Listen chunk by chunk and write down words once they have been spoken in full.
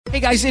Hey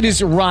guys, it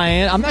is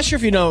Ryan. I'm not sure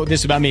if you know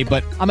this about me,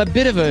 but I'm a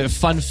bit of a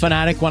fun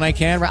fanatic when I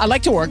can. I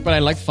like to work, but I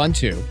like fun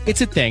too.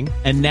 It's a thing.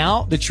 And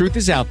now the truth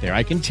is out there.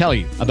 I can tell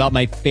you about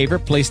my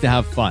favorite place to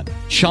have fun.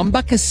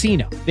 Chumba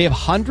Casino. They have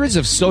hundreds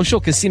of social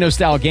casino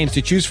style games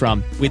to choose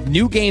from with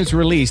new games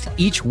released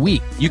each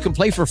week. You can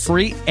play for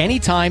free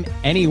anytime,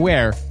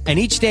 anywhere. And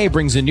each day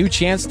brings a new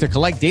chance to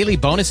collect daily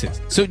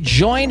bonuses. So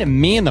join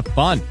me in the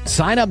fun.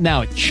 Sign up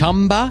now at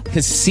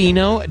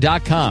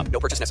ChumbaCasino.com. No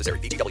purchase necessary.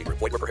 VGW.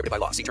 Void where prohibited by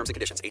law. See terms and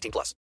conditions.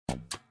 18+.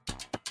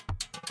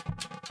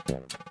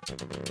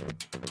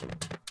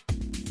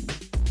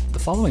 The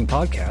following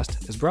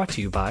podcast is brought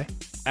to you by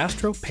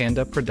Astro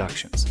Panda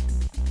Productions.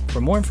 For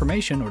more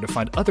information or to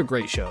find other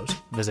great shows,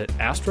 visit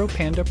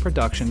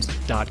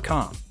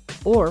astropandaproductions.com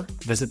or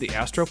visit the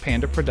Astro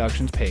Panda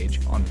Productions page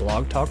on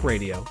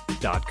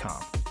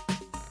blogtalkradio.com.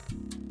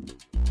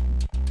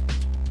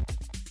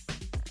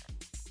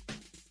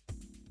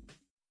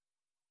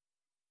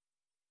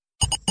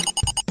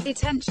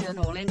 Attention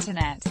all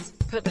internets.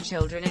 Put the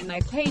children in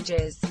their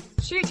cages.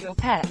 Shoot your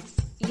pets.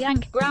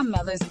 Yank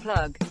grandmother's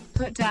plug.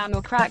 Put down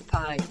your crack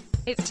pipe.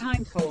 It's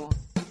time for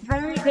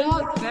Very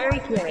Dark, Very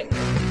Quick.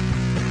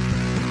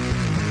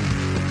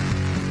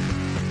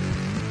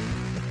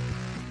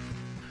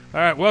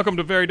 All right, welcome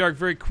to Very Dark,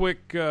 Very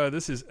Quick.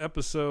 This is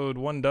episode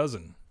 12.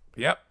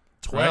 Yep,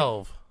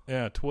 12. Right?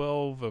 Yeah,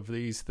 12 of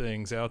these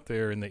things out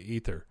there in the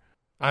ether.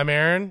 I'm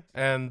Aaron,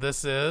 and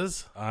this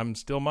is... I'm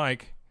still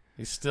Mike.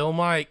 He's still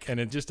Mike.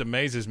 And it just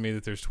amazes me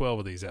that there's 12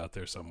 of these out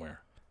there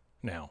somewhere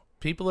now.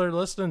 People are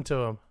listening to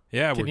him.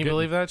 Yeah, Can you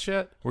believe that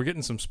shit? We're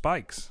getting some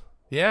spikes.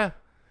 Yeah.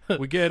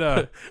 We get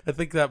I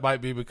think that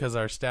might be because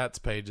our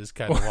stats page is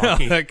kind of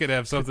wonky. That could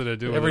have something to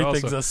do with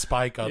Everything's it also. a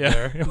spike on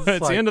there. It's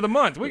like... the end of the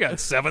month. We got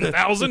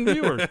 7,000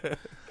 viewers.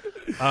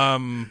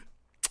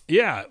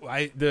 Yeah,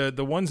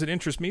 the ones that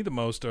interest me the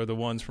most are the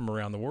ones from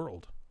around the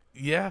world.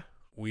 Yeah.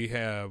 We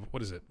have,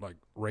 what is it, like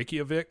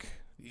Reykjavik?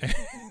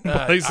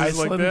 Places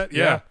Iceland? like that?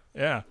 Yeah.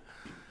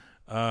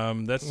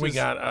 We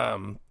got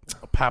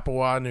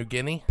Papua New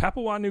Guinea.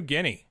 Papua New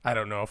Guinea. I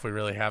don't know if we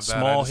really have that.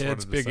 Small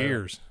heads, big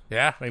ears.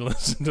 Yeah. They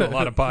listen to a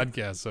lot of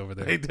podcasts over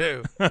there. They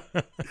do.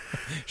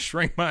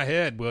 Shrink my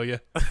head, will you?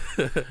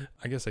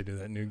 I guess they do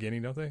that in New Guinea,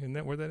 don't they? Isn't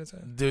that where that is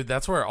at? Dude,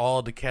 that's where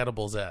all the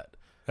cannibals at.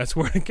 That's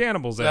where the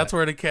cannibals at. That's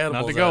where the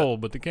cannibals Not the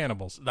gold, but the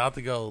cannibals. Not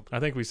the gold. I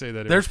think we say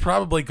that. There's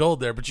probably gold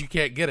there, but you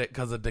can't get it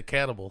because of the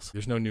cannibals.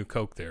 There's no new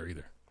Coke there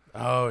either.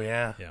 Oh,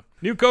 yeah. Yeah.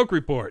 New Coke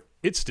report.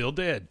 It's still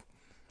dead.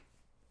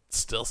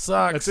 Still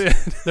sucks.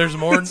 That's it. There's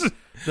more.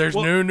 There's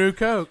new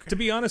Coke. To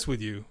be honest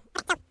with you,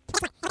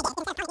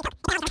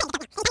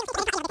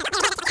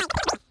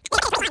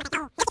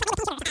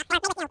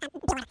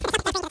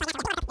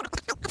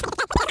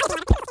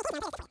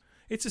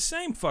 it's the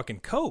same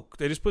fucking Coke.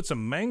 They just put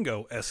some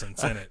mango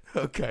essence in it.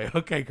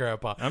 Okay,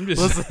 Grandpa. I'm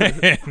just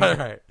saying. All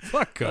right.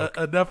 Fuck Coke.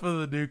 Enough of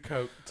the new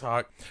Coke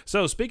talk.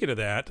 So, speaking of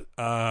that,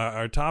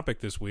 our topic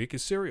this week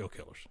is serial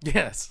killers.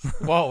 Yes.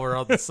 While we're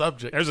on the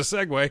subject. There's a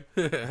segue.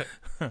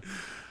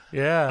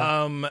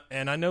 Yeah.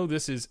 And I know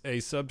this is a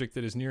subject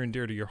that is near and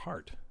dear to your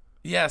heart.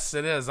 Yes,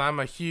 it is. I'm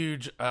a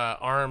huge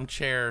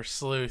armchair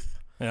sleuth.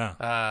 Yeah.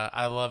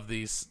 I love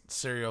these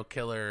serial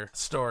killer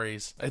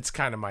stories. It's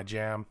kind of my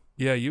jam.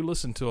 Yeah, you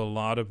listen to a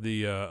lot of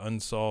the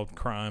unsolved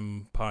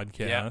crime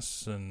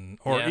podcasts,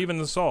 or even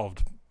the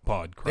solved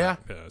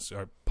podcasts.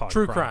 Or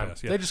True crime.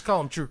 Podcasts, yeah. They just call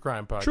them true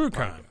crime podcasts. True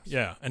crime,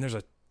 yeah. And there's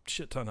a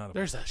shit ton out of them.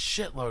 There's a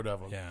shitload of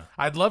them. Yeah.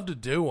 I'd love to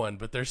do one,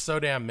 but there's so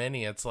damn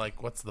many, it's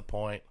like, what's the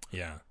point?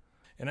 Yeah.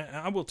 And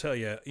I will tell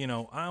you,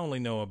 I only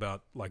know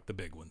about, like, the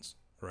big ones,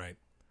 right,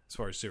 as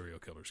far as serial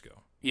killers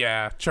go.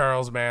 Yeah,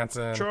 Charles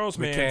Manson. John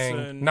the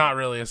King. Not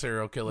really a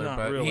serial killer, Not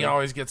but really. he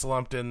always gets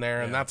lumped in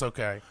there, and Yeah. that's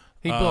okay.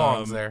 He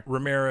belongs there.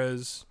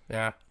 Ramirez.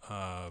 Yeah.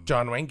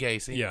 John Wayne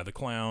Gacy. Yeah, the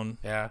clown.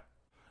 Yeah.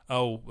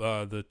 Oh,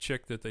 the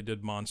chick that they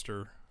did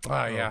Monster.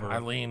 Oh, yeah. over.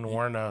 Eileen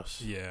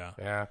Wuornos. Yeah.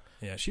 Yeah.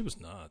 Yeah, she was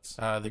nuts.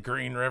 The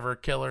Green River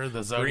Killer,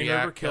 the Zodiac Green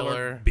River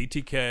Killer.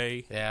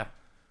 BTK. Yeah.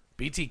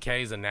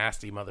 BTK's a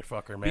nasty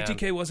motherfucker, man.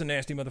 BTK was a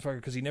nasty motherfucker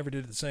because he never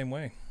did it the same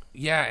way.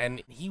 Yeah,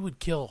 and he would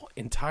kill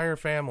entire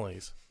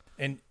families.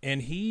 And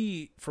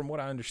he, from what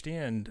I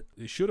understand,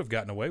 should have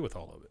gotten away with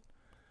all of it.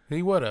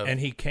 He would have. And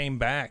he came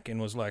back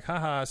and was like,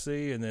 haha,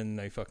 see, and then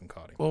they fucking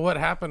caught him. Well, what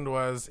happened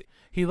was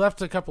he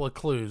left a couple of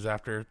clues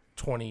after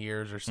 20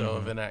 years or so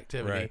of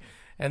inactivity. Right.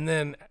 And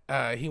then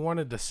he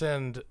wanted to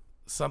send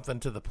something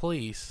to the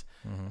police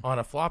on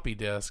a floppy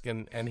disk.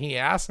 And he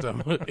asked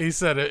them, he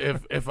said,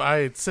 if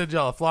I send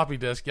y'all a floppy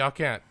disk, y'all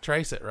can't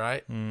trace it,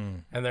 right?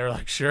 And they're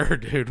like, sure,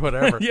 dude,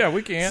 whatever. Yeah,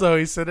 we can. So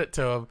he sent it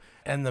to him.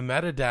 And the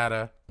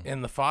metadata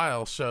in the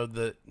file showed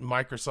that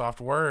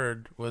Microsoft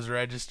Word was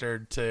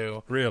registered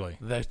to Really?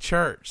 the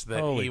church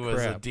that Holy he was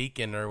crap. a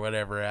deacon or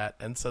whatever at.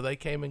 And so they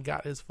came and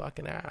got his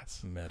fucking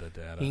ass.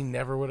 Metadata. He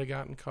never would have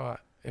gotten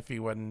caught if he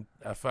wasn't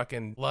a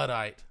fucking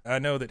Luddite. I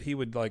know that he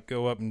would like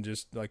go up and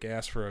just like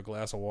ask for a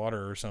glass of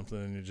water or something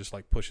and just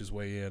like push his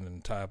way in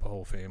and tie up a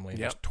whole family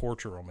and just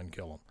torture them and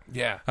kill them.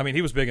 Yeah. I mean,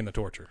 he was big into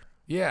torture.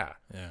 Yeah.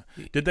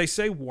 Yeah. Did they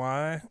say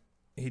why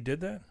he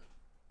did that?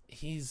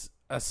 he's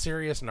a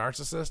serious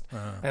narcissist,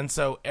 and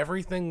so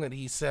everything that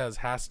he says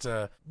has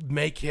to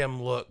make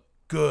him look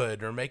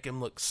good or make him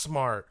look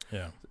smart.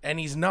 Yeah. And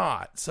he's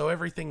not. So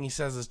everything he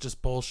says is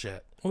just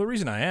bullshit. Well, the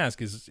reason I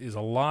ask is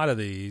a lot of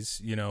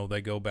these, you know,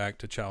 they go back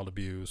to child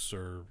abuse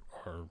or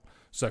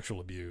sexual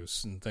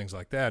abuse and things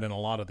like that, and a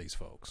lot of these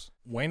folks.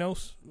 What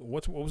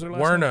was her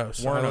last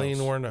name? Eileen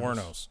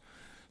Wuornos.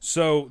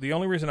 So the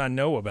only reason I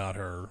know about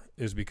her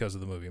is because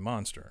of the movie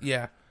Monster.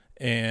 Yeah.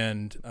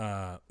 And,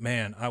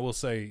 man, I will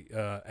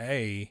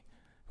say,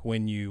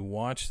 when you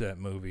watch that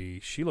movie,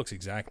 she looks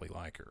exactly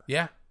like her.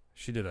 Yeah.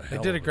 She did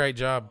a great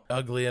job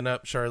uglying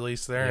up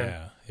Charlize Theron.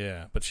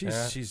 Yeah. But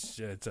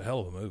it's a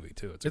hell of a movie,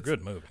 too. It's a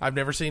good movie. I've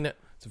never seen it.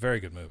 It's a very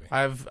good movie.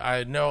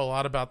 I know a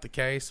lot about the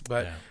case,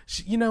 but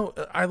she,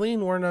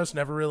 Eileen Wuornos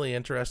never really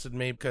interested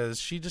me because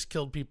she just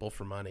killed people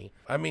for money.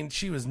 I mean,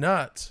 she was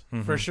nuts,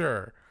 for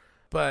sure.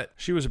 But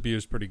she was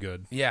abused pretty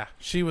good. Yeah,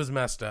 she was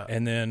messed up.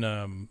 And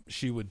then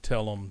she would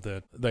tell them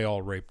that they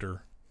all raped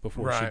her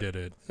before she did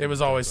it. It was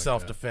always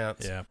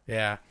self-defense.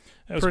 Yeah.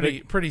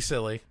 Pretty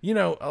silly. You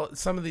know,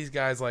 some of these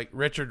guys, like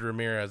Richard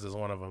Ramirez is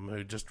one of them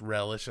who just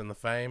relish in the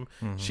fame.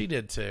 Mm-hmm. She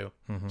did too.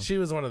 Mm-hmm. She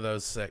was one of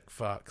those sick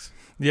fucks.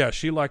 Yeah,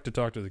 she liked to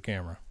talk to the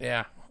camera.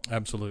 Yeah.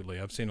 Absolutely.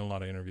 I've seen a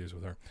lot of interviews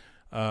with her.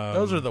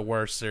 Those are the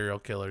worst serial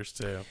killers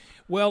too.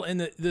 Well, and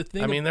the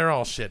thing... I mean, they're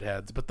all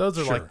shitheads, but those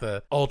are like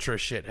the ultra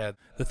shitheads.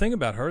 The thing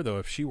about her, though,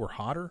 if she were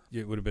hotter,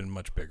 it would have been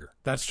much bigger.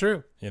 That's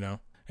true. You know?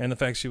 And the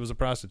fact she was a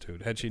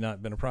prostitute. Had she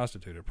not been a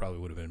prostitute, it probably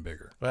would have been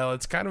bigger. Well,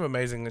 it's kind of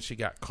amazing that she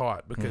got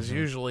caught because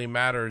usually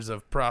matters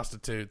of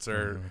prostitutes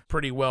are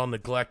pretty well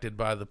neglected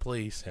by the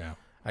police. Yeah.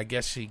 I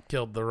guess she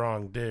killed the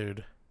wrong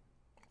dude.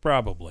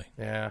 Probably.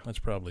 Yeah. That's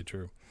probably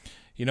true.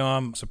 You know,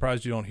 I'm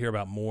surprised you don't hear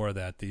about more of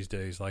that these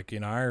days. Like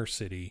in our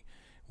city,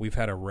 we've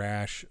had a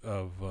rash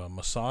of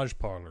massage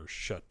parlors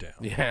shut down.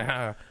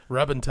 Yeah,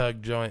 rub and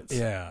tug joints.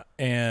 Yeah,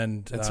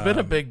 and it's been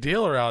a big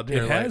deal around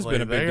here. It has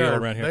been a big deal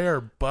around here. They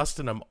are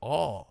busting them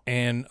all,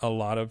 and a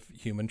lot of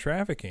human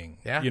trafficking.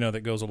 Yeah, you know,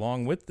 that goes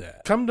along with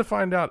that. Come to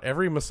find out,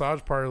 every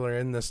massage parlor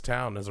in this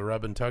town is a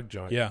rub and tug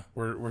joint. Yeah,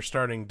 we're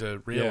starting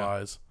to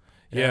realize.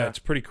 Yeah, it's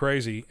pretty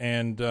crazy,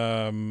 and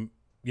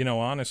you know,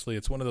 honestly,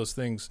 it's one of those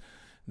things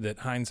that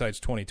hindsight's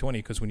 20/20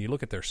 because when you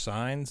look at their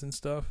signs and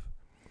stuff.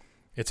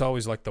 It's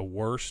always like the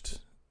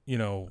worst, you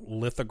know,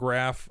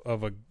 lithograph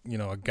of a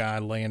guy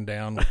laying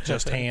down with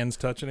just hands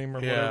touching him or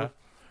whatever.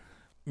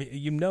 I mean,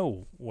 you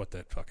know what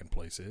that fucking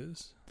place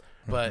is.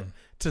 But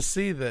to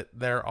see that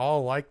they're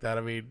all like that,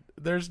 I mean,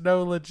 there's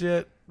no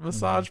legit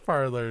massage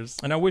parlors.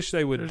 And I wish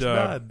they would.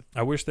 I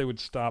wish they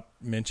would stop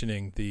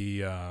mentioning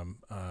the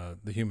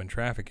human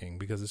trafficking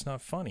because it's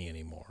not funny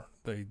anymore.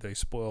 They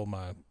spoil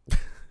my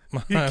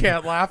you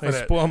can't laugh at it.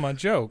 They spoil my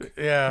joke.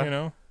 Yeah, you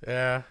know.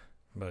 Yeah.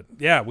 But,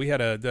 yeah, we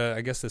had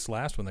I guess this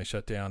last one they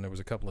shut down, there was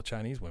a couple of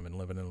Chinese women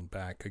living in the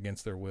back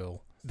against their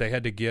will. They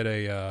had to get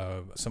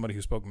somebody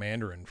who spoke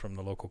Mandarin from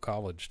the local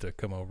college to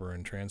come over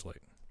and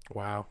translate.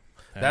 Wow.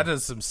 That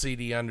is some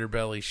seedy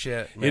underbelly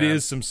shit, man. It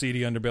is some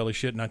seedy underbelly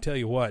shit, and I tell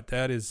you what,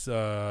 that is,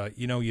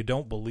 you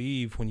don't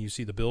believe when you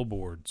see the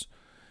billboards,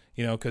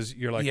 you know, because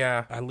you're like,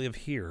 I live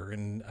here,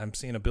 and I'm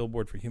seeing a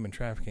billboard for human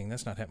trafficking.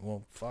 That's not happening.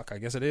 Well, fuck, I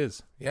guess it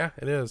is. Yeah,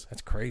 it is.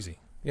 That's crazy.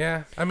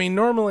 Yeah, I mean,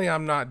 normally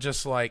I'm not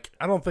just like,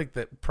 I don't think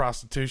that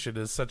prostitution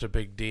is such a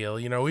big deal.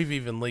 You know, we've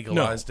even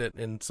legalized it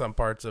in some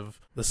parts of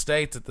the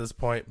states at this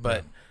point,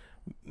 but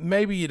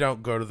maybe you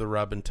don't go to the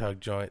rub and tug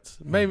joints.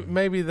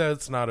 Maybe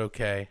that's not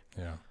okay.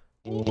 Yeah.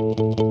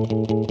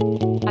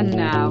 And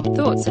now,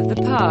 thoughts of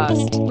the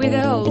past with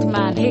Old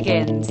Man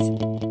Higgins.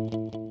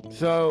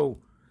 So,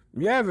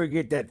 you ever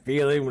get that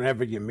feeling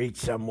whenever you meet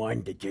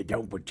someone that you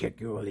don't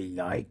particularly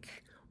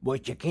like,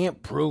 but you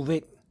can't prove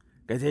it?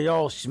 Because they're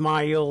all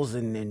smiles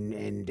and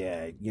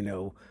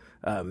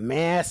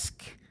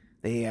mask.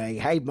 They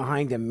hide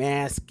behind a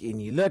mask,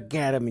 and you look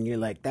at him, and you're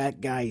like,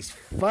 that guy's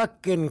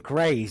fucking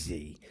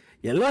crazy.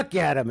 You look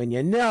at him, and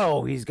you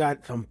know he's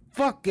got some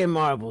fucking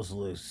marbles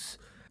loose.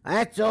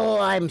 That's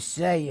all I'm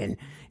saying,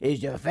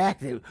 is the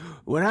fact that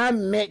when I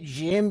met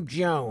Jim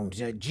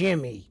Jones,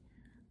 Jimmy,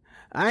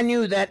 I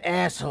knew that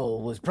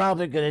asshole was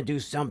probably going to do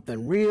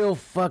something real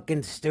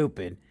fucking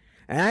stupid.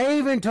 And I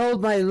even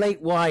told my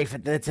late wife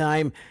at the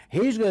time,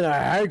 he's going to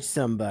hurt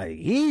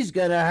somebody. He's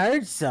going to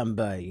hurt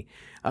somebody.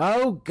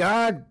 Oh,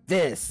 God,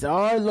 this.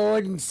 Our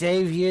Lord and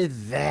Savior,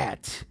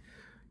 that.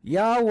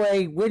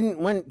 Yahweh wouldn't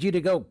want you to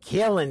go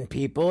killing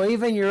people,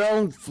 even your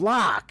own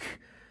flock.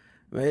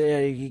 But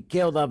he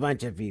killed a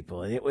bunch of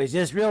people, and it was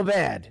just real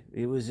bad.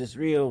 It was just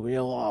real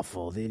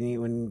awful.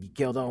 When he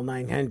killed all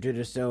 900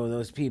 or so of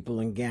those people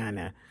in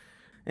Ghana.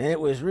 And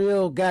it was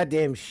real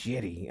goddamn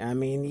shitty. I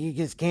mean, you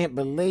just can't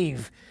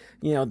believe...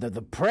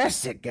 the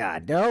press it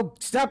got.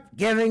 Don't stop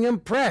giving them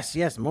press.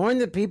 Yes, mourn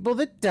the people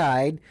that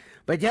died,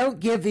 but don't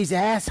give these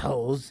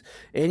assholes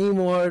any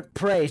more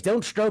praise.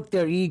 Don't stroke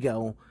their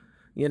ego.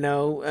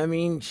 I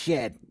mean,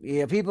 shit.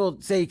 Yeah, people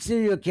say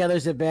serial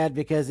killers are bad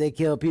because they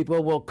kill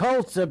people. Well,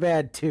 cults are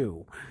bad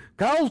too.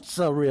 Cults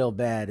are real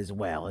bad as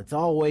well. It's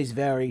always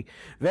very,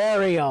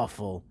 very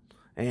awful.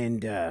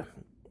 And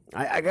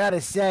I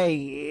gotta say,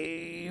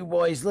 you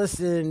boys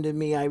listening to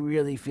me, I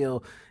really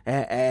feel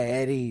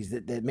at ease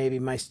that maybe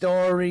my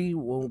story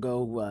won't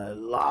go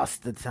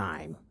lost to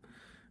time.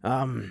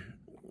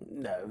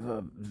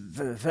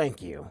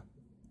 Thank you.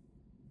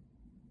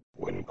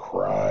 When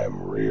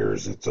crime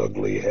rears its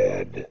ugly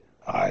head,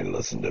 I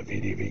listen to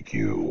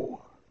VDVQ.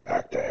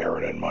 Back to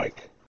Aaron and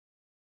Mike.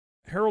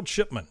 Harold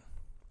Shipman,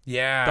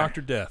 Yeah.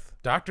 Dr. Death.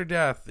 Dr.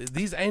 Death.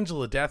 These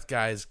Angel of Death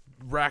guys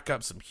rack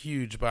up some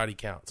huge body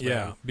counts, man.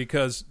 Yeah,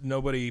 because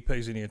nobody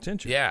pays any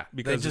attention. Yeah,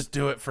 because they just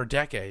do it for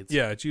decades.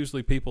 Yeah, it's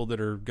usually people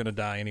that are going to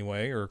die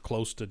anyway, or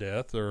close to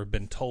death, or have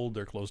been told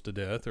they're close to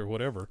death, or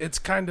whatever. It's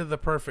kind of the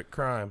perfect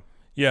crime.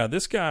 Yeah,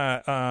 this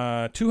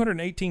guy,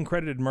 218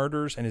 credited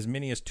murders and as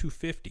many as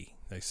 250,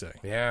 they say.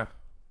 Yeah.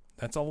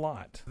 That's a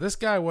lot. This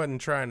guy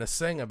wasn't trying to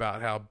sing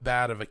about how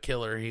bad of a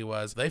killer he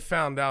was. They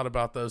found out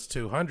about those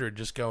 200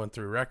 just going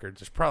through records.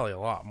 There's probably a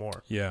lot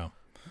more. Yeah.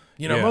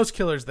 You know, Yeah. most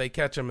killers, they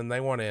catch them and they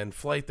want to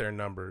inflate their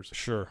numbers.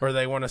 Sure. Or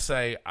they want to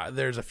say,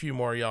 there's a few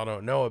more y'all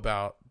don't know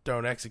about.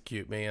 Don't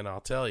execute me and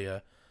I'll tell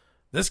you.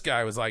 This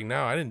guy was like,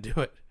 no, I didn't do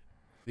it.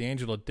 The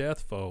Angel of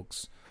Death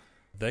folks,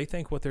 they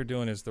think what they're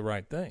doing is the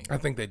right thing. I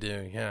think they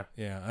do, yeah.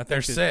 Yeah. I think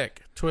They're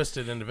sick,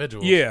 twisted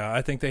individuals. Yeah,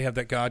 I think they have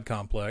that God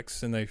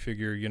complex, and they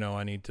figure,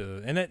 I need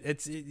to. And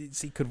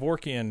see,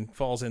 Kevorkian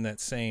falls in that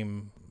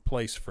same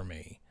place for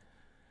me.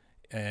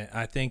 And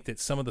I think that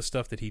some of the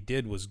stuff that he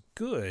did was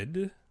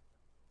good,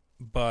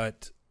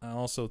 but I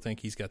also think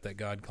he's got that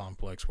God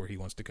complex where he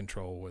wants to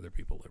control whether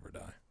people live or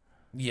die.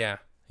 Yeah.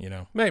 You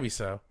know, Maybe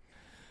so.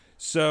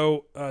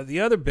 So the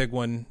other big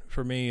one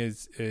for me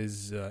is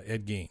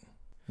Ed Gein.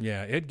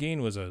 Yeah, Ed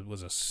Gein was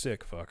a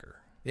sick fucker.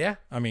 Yeah.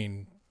 I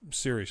mean,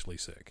 seriously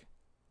sick.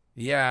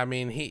 Yeah, I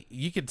mean,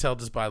 you could tell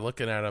just by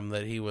looking at him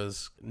that he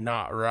was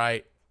not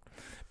right.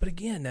 But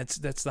again, that's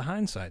the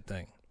hindsight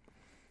thing.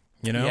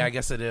 You know? Yeah, I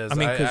guess it is. I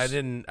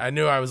mean, I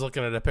knew I was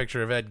looking at a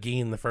picture of Ed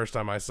Gein the first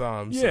time I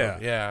saw him. Yeah.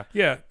 So,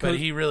 Yeah. But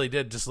he really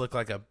did just look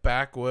like a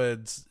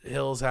backwoods,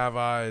 hills have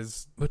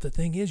eyes. But the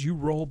thing is, you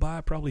roll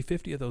by probably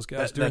 50 of those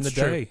guys during the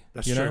that's true. day.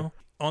 That's you true. know?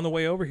 On the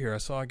way over here, I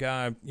saw a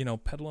guy,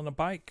 pedaling a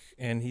bike,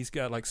 and he's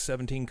got like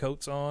 17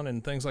 coats on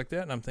and things like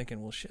that. And I'm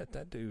thinking, well, shit,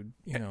 that dude,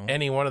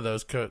 Any one of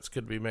those coats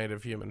could be made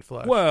of human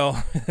flesh.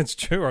 Well, that's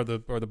true, or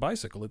the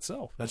bicycle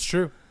itself. That's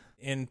true.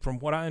 And from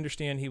what I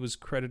understand, he was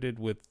credited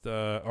with,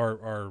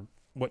 or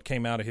what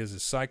came out of his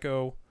is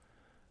Psycho,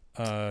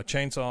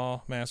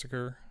 Chainsaw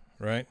Massacre,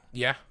 right?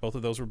 Yeah. Both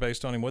of those were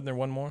based on him. Wasn't there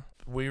one more?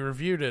 We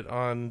reviewed it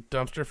on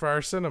Dumpster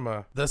Fire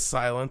Cinema, The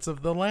Silence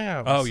of the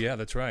Lambs. Oh, yeah,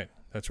 that's right.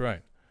 That's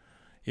right.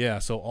 Yeah,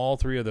 so all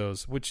three of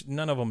those, which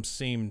none of them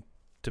seem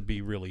to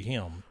be really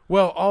him.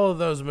 Well, all of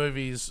those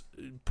movies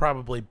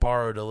probably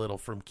borrowed a little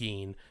from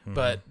Gein,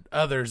 but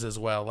others as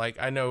well. Like,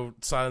 I know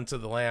Silence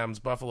of the Lambs,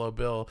 Buffalo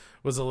Bill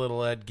was a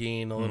little Ed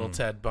Gein, a little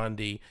Ted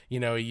Bundy. He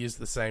used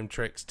the same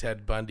tricks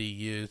Ted Bundy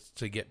used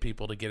to get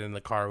people to get in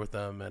the car with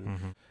him.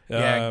 And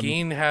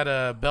Gein had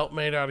a belt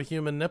made out of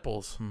human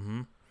nipples.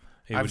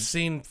 I've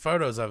seen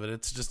photos of it.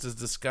 It's just as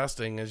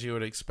disgusting as you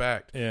would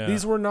expect. Yeah.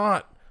 These were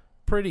not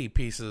pretty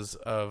pieces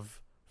of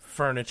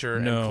furniture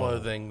and No.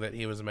 clothing that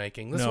he was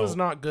making. This No. was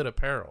not good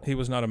apparel. He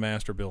was not a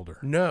master builder.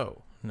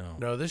 No,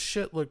 No. this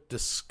shit looked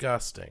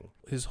disgusting.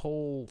 His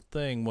whole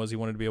thing was he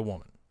wanted to be a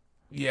woman.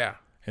 Yeah.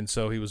 And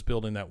so he was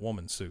building that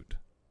woman suit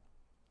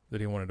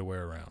that he wanted to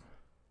wear around.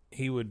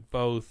 He would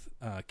both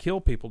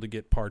kill people to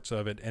get parts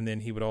of it, and then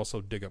he would also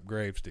dig up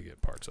graves to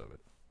get parts of it.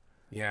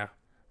 Yeah.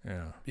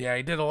 Yeah. Yeah,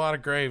 he did a lot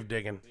of grave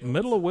digging.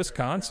 Middle of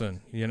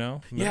Wisconsin,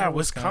 Middle Yeah, of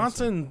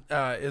Wisconsin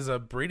is a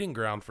breeding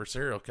ground for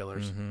serial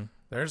killers.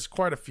 There's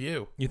quite a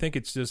few. You think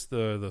it's just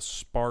the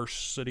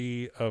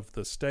sparsity of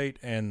the state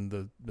and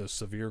the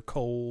severe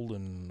cold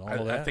and all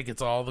of that? I think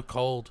it's all the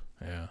cold.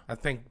 Yeah. I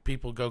think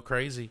people go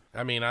crazy.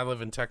 I mean, I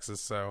live in Texas,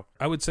 so.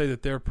 I would say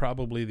that they're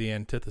probably the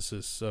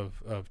antithesis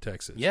of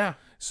Texas. Yeah.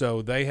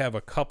 So they have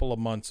a couple of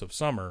months of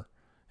summer,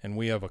 and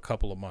we have a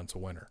couple of months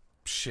of winter.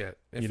 Shit.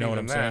 If You know what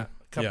even I'm saying? A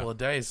couple of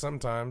days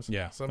sometimes.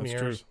 Yeah, Some that's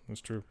years. true.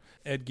 That's true.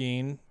 Ed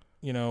Gein,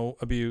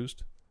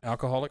 abused.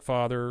 Alcoholic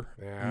father.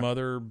 Yeah.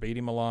 Mother beat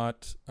him a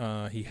lot.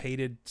 He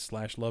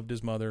hated/loved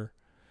his mother.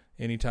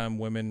 Anytime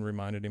women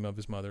reminded him of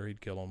his mother, he'd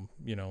kill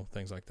them.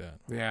 Things like that.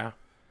 Yeah.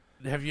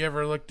 Have you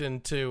ever looked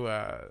into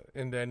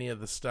any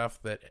of the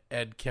stuff that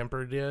Ed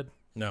Kemper did?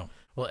 No.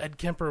 Well, Ed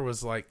Kemper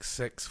was like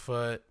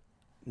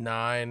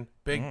 6'9",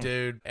 big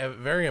dude, a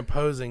very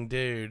imposing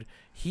dude.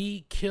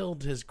 He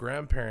killed his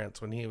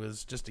grandparents when he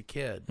was just a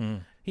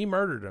kid. He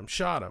murdered them,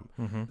 shot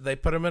them. They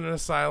put him in an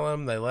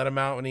asylum. They let him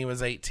out when he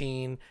was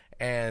 18,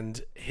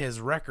 and his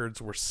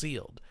records were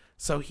sealed.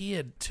 So he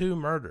had 2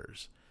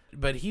 murders,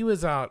 but he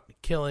was out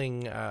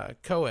killing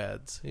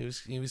co-eds.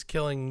 He was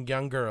killing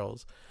young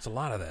girls. It's a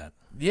lot of that.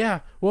 Yeah,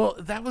 well,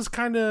 that was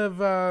kind of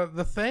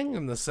the thing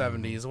in the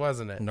 70s,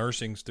 wasn't it?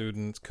 Nursing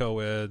students,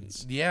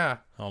 co-eds, Yeah,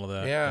 all of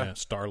that. Yeah.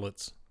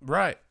 Starlets.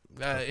 right.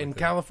 In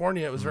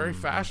California, it was very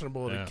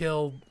fashionable to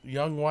kill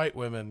young white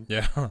women.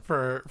 Yeah.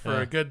 For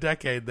a good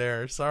decade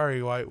there.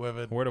 Sorry, white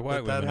women. Where do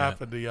white that women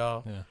happened to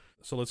y'all. Yeah.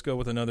 So let's go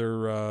with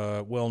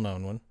another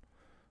well-known one.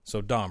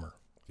 So Dahmer.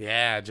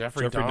 Yeah,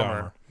 Jeffrey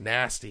Dahmer.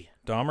 Nasty.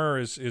 Dahmer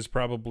is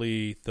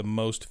probably the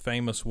most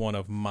famous one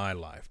of my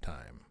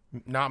lifetime.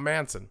 Not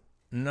Manson.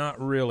 Not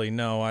really,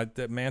 no.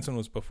 Manson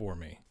was before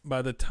me.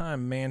 By the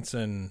time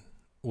Manson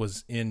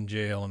was in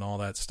jail and all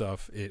that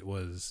stuff, he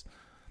was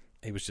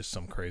just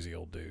some crazy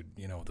old dude,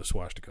 with a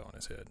swastika on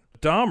his head.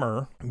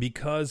 Dahmer,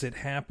 because it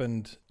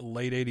happened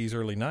late 80s,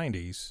 early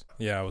 90s,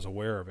 I was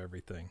aware of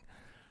everything.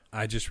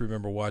 I just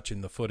remember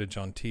watching the footage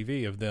on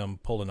TV of them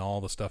pulling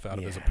all the stuff out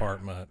of his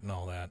apartment and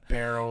all that.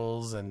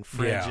 Barrels and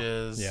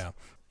fridges. Yeah.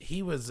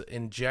 He was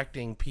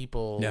injecting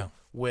people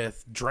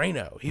with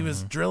Drano. He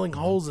was drilling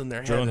holes in their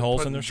head. Drilling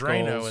holes in their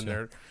Drano skulls. in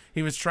their.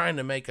 He was trying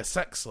to make a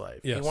sex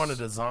slave. Yes. He wanted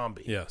a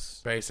zombie.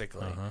 Yes.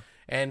 Basically.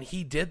 And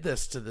he did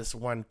this to this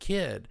one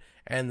kid,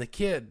 and the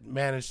kid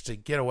managed to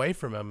get away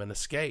from him and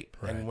escape.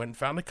 Right. And went and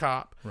found a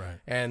cop Right.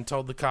 and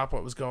told the cop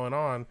what was going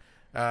on.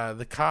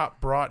 The cop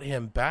brought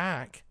him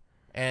back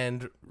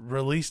and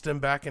released him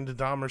back into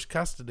Dahmer's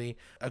custody.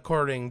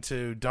 According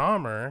to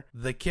Dahmer,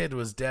 the kid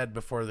was dead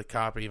before the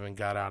cop even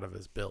got out of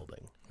his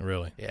building.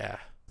 Really? Yeah.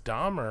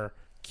 Dahmer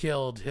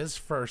killed his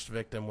first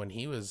victim when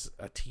he was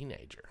a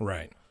teenager.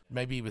 Right.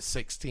 Maybe he was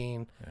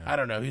 16. I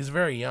don't know. He was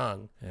very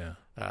young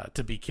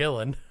to be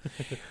killing.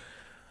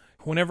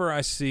 Whenever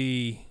I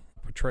see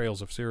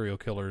portrayals of serial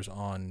killers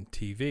on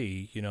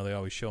TV, they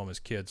always show them as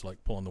kids,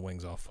 like pulling the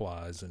wings off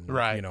flies and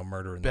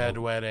murdering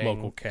bedwetting,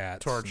 local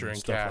cats, torturing and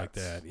stuff cats. like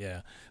that.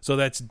 Yeah, so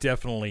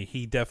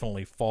he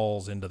definitely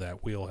falls into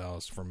that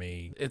wheelhouse for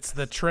me. It's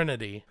the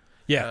Trinity.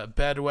 Yeah,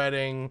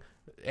 bedwetting,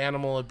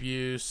 animal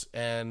abuse,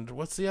 and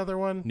what's the other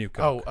one? New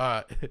Coke.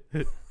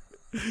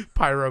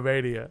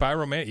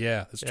 Pyromania.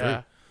 Yeah, that's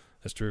true.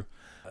 That's true.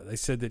 They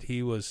said that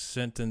he was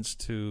sentenced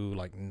to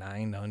like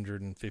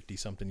 950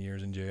 something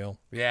years in jail.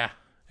 Yeah.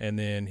 And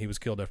then he was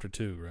killed after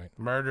 2, right?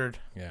 Murdered.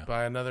 Yeah.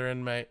 By another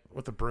inmate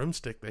with a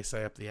broomstick, they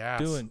say, up the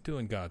ass.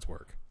 Doing God's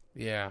work.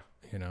 Yeah.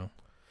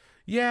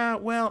 Yeah,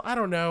 well, I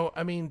don't know.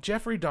 I mean,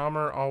 Jeffrey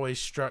Dahmer always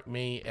struck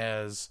me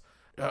as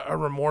a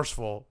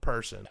remorseful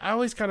person. I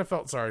always kind of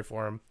felt sorry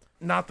for him.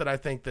 Not that I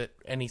think that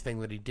anything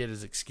that he did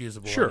is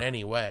excusable in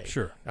any way.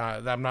 Sure.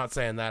 I'm not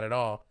saying that at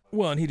all.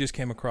 Well, and he just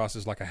came across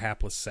as like a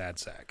hapless sad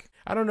sack.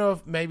 I don't know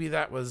if maybe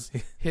that was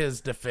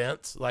his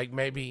defense. Like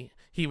maybe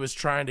he was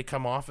trying to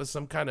come off as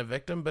some kind of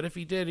victim, but if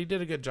he did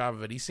a good job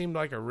of it. He seemed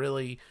like a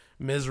really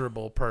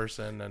miserable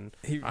person, and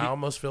I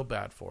almost feel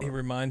bad for him. He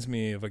reminds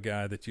me of a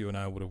guy that you and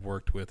I would have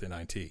worked with in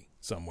IT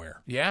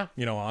somewhere. Yeah.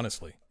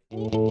 Honestly.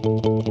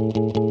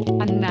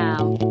 And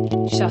now,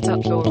 Shut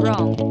Up You're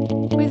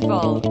Wrong with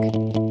Volk.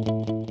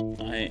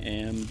 I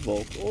am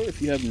Volk, or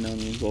if you haven't known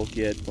me, Volk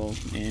yet, well,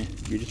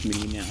 you're just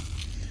meeting me now.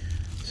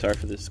 Sorry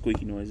for the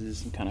squeaky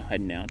noises, I'm kind of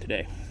hiding down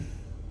today.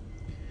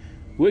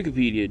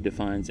 Wikipedia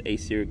defines a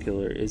serial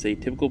killer as a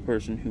typical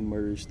person who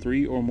murders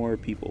 3 or more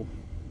people.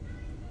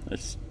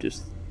 That's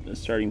just a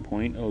starting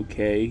point.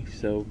 Okay,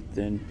 so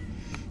then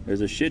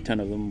there's a shit ton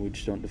of them, we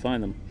just don't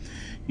define them.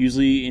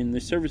 Usually in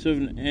the service of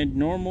an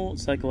abnormal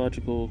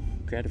psychological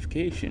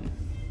gratification.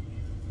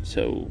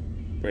 So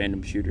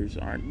random shooters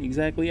aren't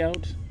exactly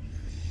out,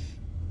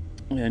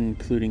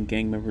 including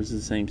gang members of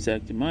the same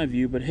sect in my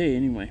view, but hey,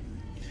 anyway.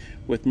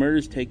 With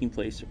murders taking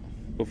place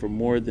over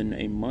more than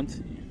a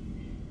month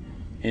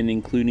and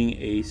including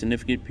a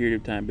significant period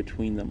of time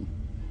between them,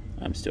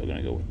 I'm still going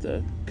to go with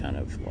the kind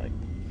of like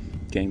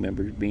gang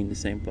members being the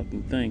same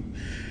fucking thing.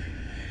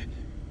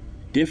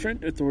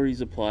 Different authorities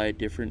apply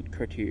different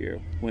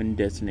criteria when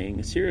designating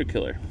a serial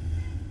killer.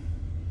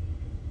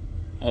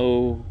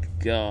 Oh,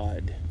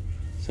 God.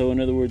 So,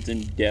 in other words,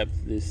 in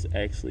depth, this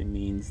actually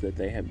means that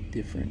they have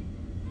different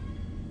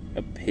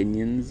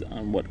opinions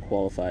on what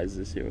qualifies as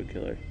a serial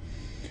killer.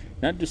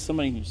 Not just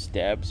somebody who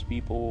stabs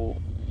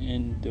people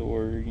and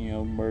or,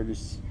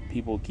 murders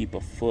people to keep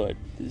afoot.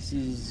 This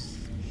is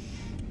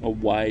a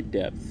wide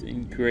depth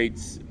and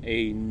creates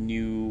a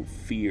new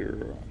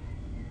fear.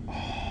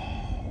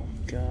 Oh,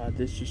 God,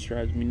 this just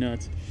drives me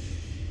nuts.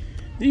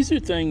 These are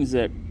things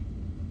that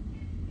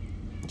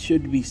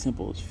should be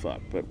simple as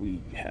fuck, but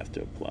we have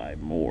to apply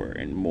more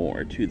and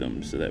more to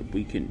them so that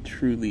we can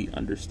truly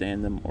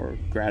understand them or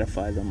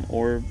gratify them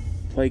or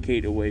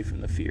placate away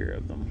from the fear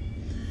of them.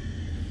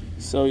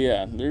 So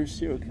yeah, there's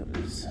serial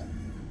killers.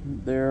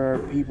 There are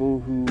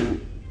people who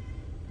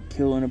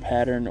kill in a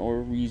pattern or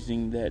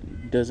reasoning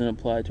that doesn't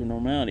apply to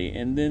normality.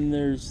 And then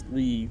there's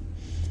the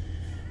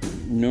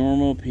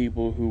normal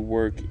people who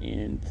work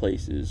in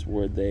places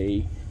where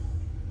they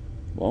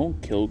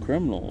won't kill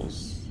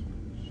criminals.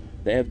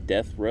 They have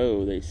death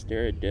row. They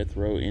stare at death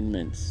row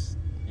inmates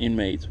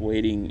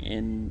waiting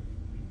and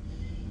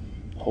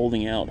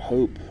holding out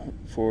hope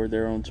for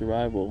their own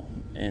survival.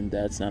 And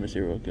that's not a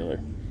serial killer.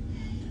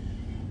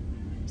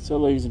 So,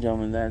 ladies and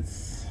gentlemen,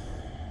 that's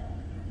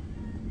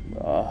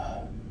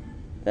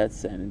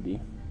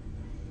sanity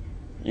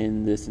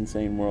in this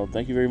insane world.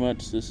 Thank you very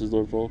much. This is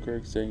Lord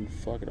Volkirk saying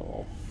fuck it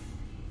all.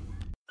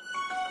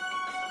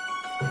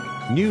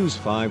 News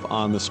 5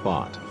 on the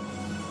spot.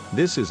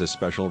 This is a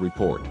special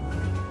report.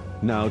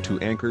 Now to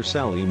anchor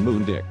Sally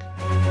Moondick.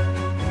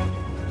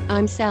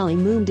 I'm Sally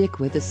Moondick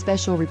with a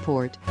special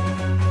report.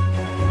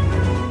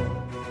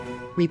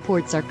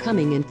 Reports are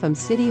coming in from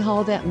City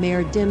Hall that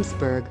Mayor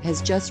Dimsburg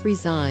has just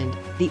resigned.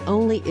 The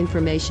only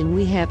information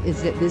we have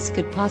is that this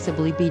could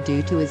possibly be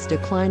due to his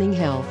declining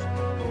health.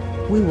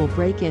 We will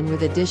break in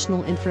with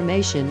additional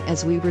information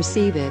as we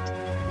receive it.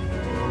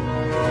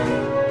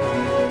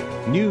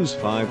 News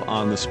 5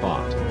 on the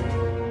spot.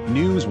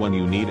 News when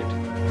you need it.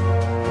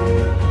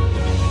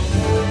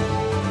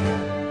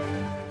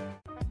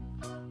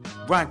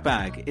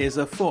 Ragbag is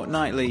a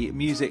fortnightly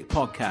music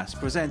podcast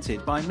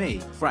presented by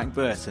me, Frank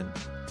Burton.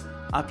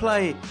 I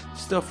play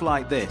stuff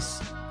like this.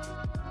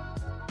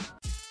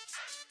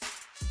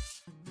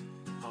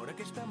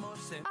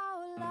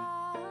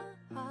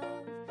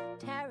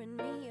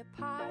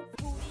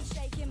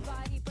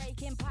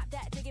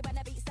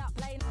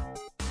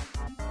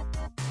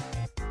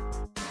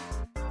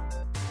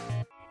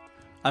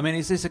 I mean,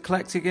 is this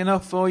eclectic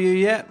enough for you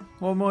yet?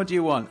 What more do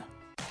you want?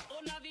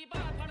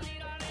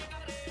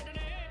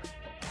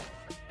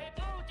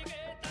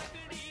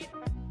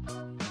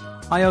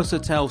 I also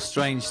tell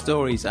strange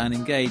stories and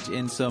engage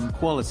in some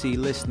quality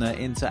listener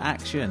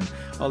interaction,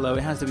 although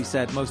it has to be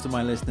said most of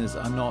my listeners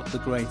are not the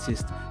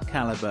greatest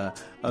caliber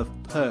of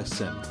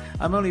person.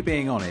 I'm only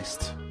being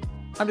honest.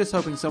 I'm just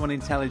hoping someone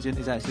intelligent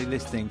is actually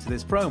listening to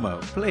this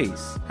promo.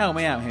 Please, help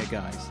me out here,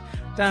 guys.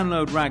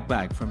 Download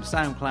Ragbag from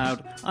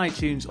SoundCloud,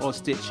 iTunes or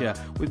Stitcher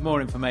with more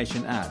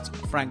information at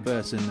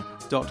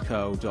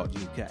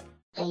frankburson.co.uk.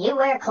 Do you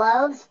wear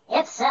clothes?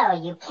 If so,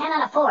 you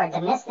cannot afford to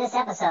miss this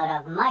episode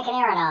of Mike and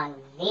Aaron on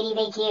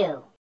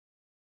VDVQ.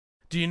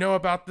 Do you know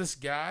about this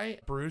guy,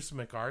 Bruce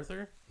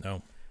MacArthur?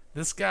 No.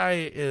 This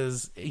guy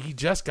he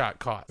just got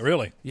caught.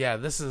 Really? Yeah,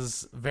 this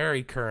is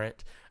very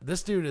current.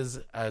 This dude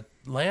is a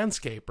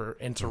landscaper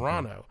in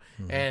Toronto,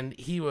 and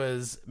he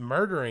was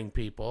murdering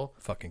people.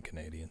 Fucking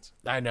Canadians.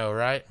 I know,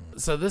 right?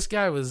 So this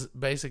guy was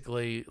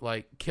basically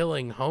like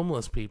killing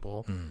homeless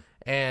people,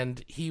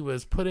 and he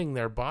was putting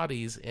their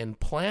bodies in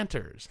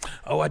planters.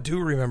 Oh, I do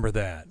remember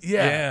that.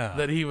 Yeah.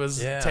 That he was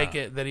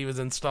that he was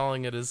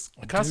installing at his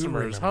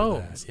customers'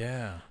 homes. That.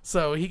 Yeah.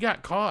 So he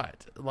got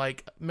caught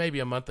like maybe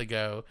a month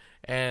ago,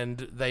 and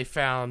they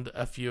found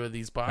a few of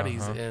these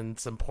bodies in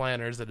some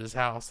planters at his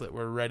house that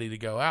were ready to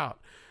go out.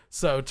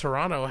 So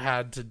Toronto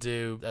had to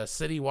do a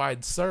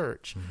citywide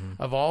search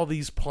of all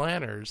these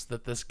planters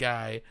that this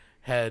guy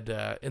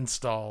had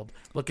installed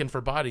looking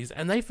for bodies,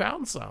 and they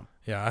found some.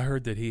 Yeah, I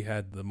heard that he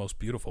had the most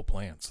beautiful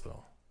plants,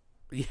 though.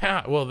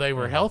 Yeah, well, they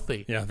were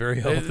healthy. Yeah, very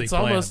healthy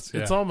plants.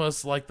 Yeah. It's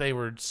almost like they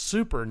were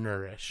super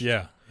nourished.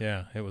 Yeah.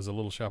 It was a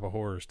Little Shop of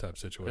Horrors type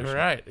situation.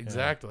 Right,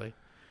 exactly. Yeah.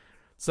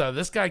 So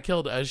this guy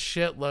killed a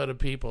shitload of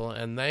people,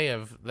 and they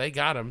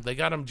got him. They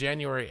got him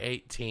January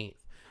 18th.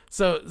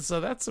 So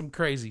that's some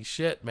crazy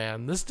shit,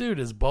 man. This dude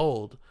is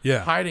bold. Yeah.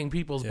 Hiding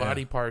people's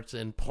body parts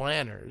in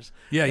planters.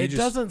 Yeah. It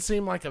doesn't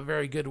seem like a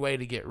very good way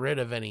to get rid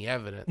of any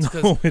evidence.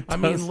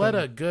 Because, let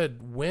a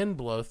good wind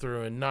blow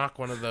through and knock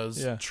one of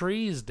those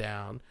trees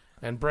down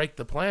and break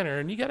the planter,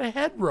 and you got a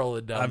head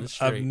rolling down the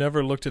street. I've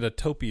never looked at a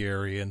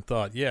topiary and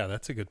thought, yeah,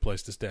 that's a good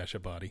place to stash a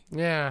body.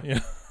 Yeah.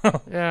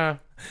 Yeah.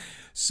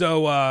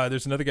 So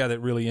there's another guy that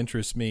really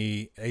interests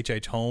me,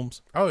 H.H.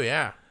 Holmes. Oh,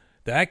 yeah.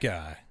 That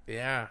guy.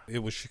 Yeah. It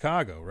was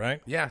Chicago, right?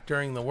 Yeah,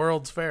 during the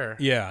World's Fair.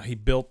 Yeah, he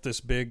built this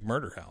big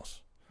murder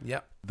house.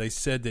 Yep. They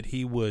said that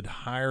he would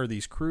hire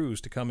these crews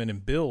to come in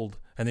and build,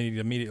 and then he'd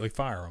immediately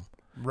fire them.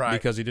 Right.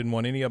 Because he didn't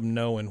want any of them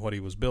knowing what he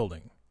was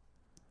building.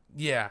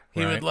 Yeah,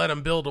 he would let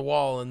them build a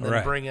wall and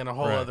then bring in a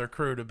whole Right. other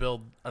crew to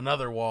build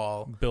another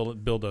wall.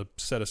 Build a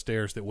set of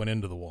stairs that went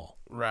into the wall.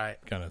 Right.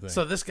 Kind of thing.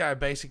 So this guy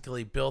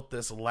basically built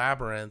this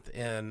labyrinth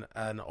in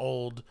an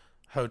old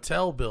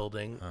hotel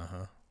building,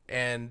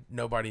 and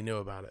nobody knew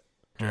about it.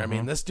 I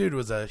mean, this dude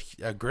was a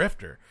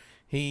grifter.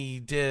 He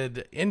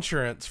did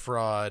insurance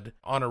fraud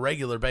on a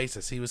regular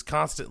basis. He was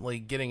constantly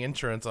getting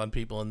insurance on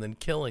people and then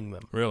killing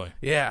them. Really?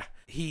 Yeah.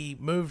 He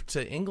moved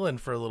to England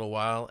for a little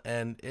while,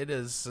 and it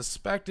is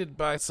suspected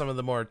by some of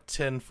the more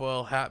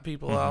tinfoil hat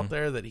people out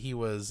there that he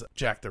was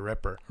Jack the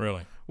Ripper.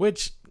 Really?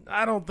 Which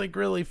I don't think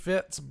really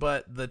fits,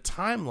 but the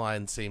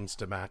timeline seems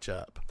to match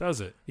up. Does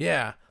it?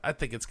 Yeah. I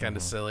think it's kind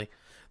of silly.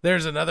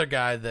 There's another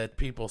guy that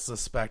people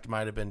suspect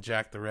might have been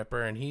Jack the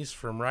Ripper, and he's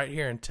from right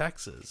here in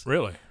Texas.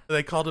 Really?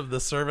 They called him the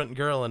Servant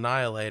Girl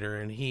Annihilator,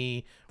 and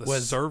he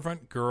was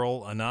Servant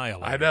Girl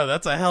Annihilator. I know,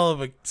 that's a hell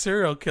of a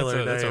serial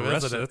killer name,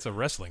 isn't it? That's a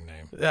wrestling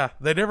name. Yeah,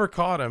 they never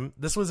caught him.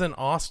 This was in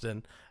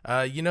Austin.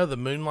 You know the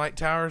Moonlight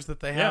Towers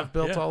that they have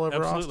built all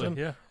over Austin?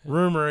 Yeah.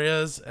 Rumor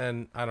is,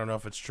 and I don't know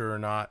if it's true or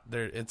not,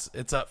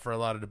 it's up for a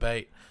lot of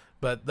debate,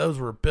 but those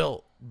were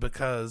built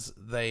because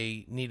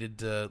they needed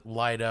to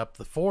light up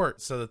the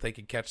fort so that they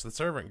could catch the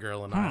Servant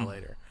Girl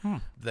Annihilator.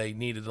 They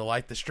needed to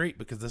light the street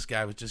because this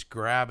guy was just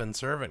grabbing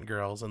servant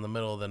girls in the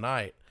middle of the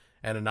night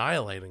and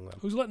annihilating them.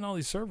 Who's letting all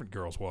these servant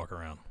girls walk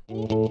around?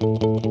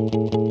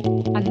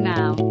 And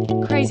now,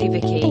 Crazy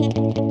Vicky.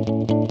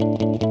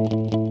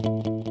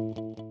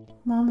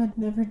 Mama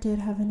never did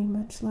have any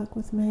much luck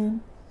with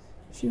men.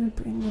 She would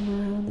bring them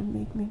around and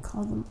make me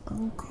call them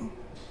uncle,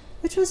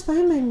 which was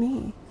fine by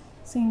me.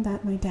 seeing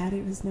that my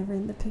daddy was never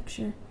in the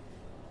picture.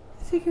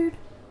 I figured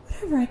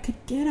whatever I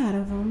could get out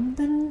of him,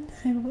 then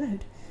I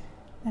would.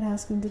 I'd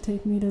ask him to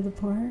take me to the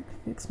park,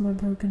 fix my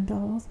broken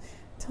dolls,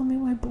 tell me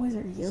why boys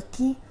are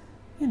yucky,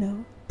 you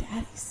know,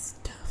 daddy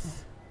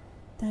stuff.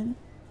 Then,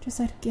 just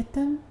I'd get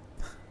them,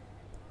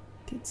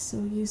 get so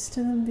used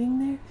to them being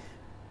there,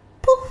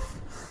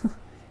 poof,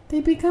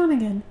 they'd be gone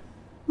again.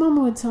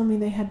 Mama would tell me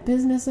they had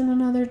business in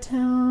another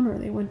town, or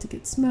they went to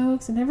get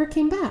smokes and never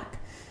came back.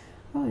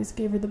 I always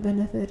gave her the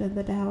benefit of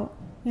the doubt,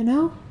 you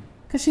know,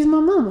 'cause she's my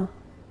mama.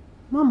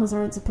 Mamas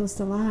aren't supposed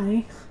to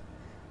lie.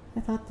 I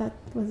thought that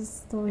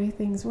was the way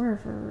things were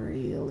for a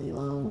really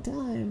long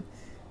time,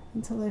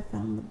 until I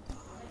found the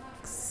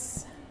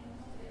box.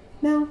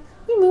 Now,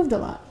 we moved a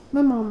lot,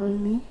 my mama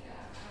and me.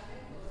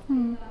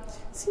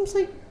 Seems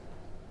like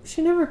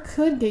she never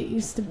could get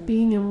used to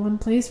being in one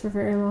place for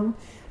very long.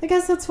 I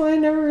guess that's why I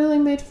never really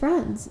made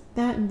friends.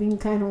 That and being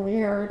kind of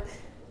weird.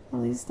 At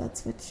least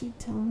that's what she'd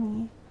tell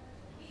me.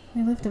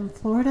 We lived in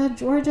Florida,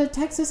 Georgia,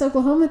 Texas,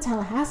 Oklahoma,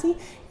 Tallahassee,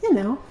 you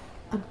know,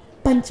 a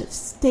bunch of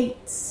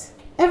states.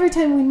 Every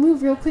time we'd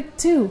move real quick,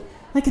 too.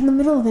 Like in the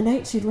middle of the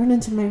night, she'd run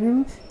into my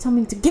room, tell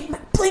me to get my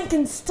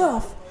blinking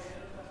stuff,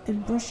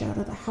 and rush out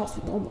of the house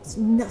with almost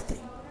nothing.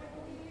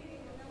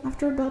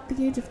 After about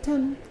the age of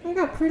 10, I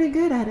got pretty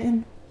good at it,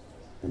 and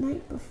the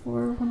night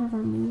before one of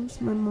our moves,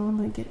 my mom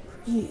would get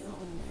real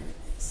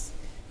nervous,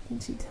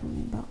 and she'd tell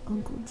me about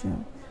Uncle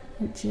Joe,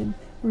 or Jim,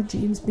 or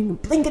James being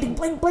blinkety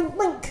blink, blink,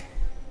 blink,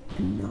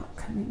 and not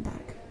coming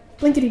back.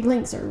 Blinkety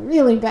blinks are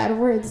really bad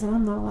words, and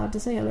I'm not allowed to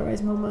say,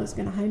 otherwise Mama is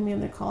going to hide me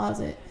in the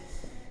closet.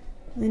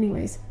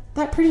 Anyways,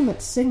 that pretty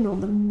much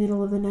signaled the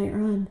middle of the night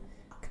run.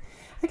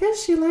 I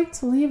guess she liked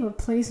to leave a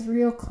place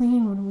real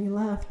clean when we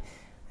left.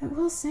 I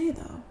will say,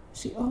 though,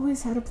 she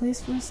always had a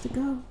place for us to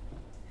go.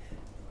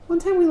 One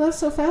time we left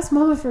so fast,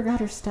 Mama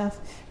forgot her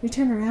stuff. We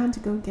turned around to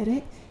go get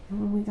it,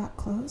 and when we got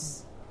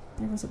close,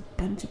 there was a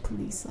bunch of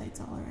police lights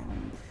all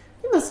around.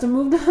 We must have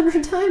moved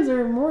 100 times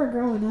or more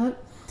growing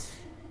up.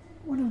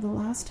 One of the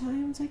last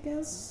times, I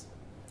guess,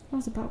 I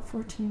was about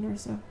 14 or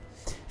so.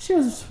 She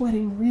was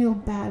sweating real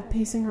bad,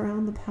 pacing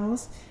around the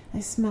house.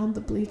 I smelled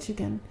the bleach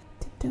again,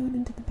 tiptoed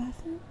into the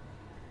bathroom,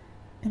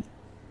 and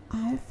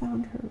I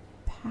found her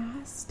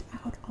passed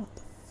out on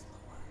the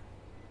floor.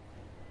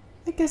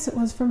 I guess it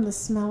was from the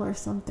smell or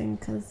something,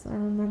 'cause I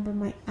remember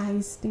my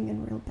eyes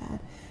stinging real bad.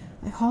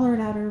 I hollered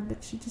at her,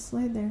 but she just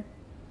laid there.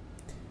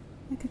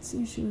 I could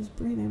see she was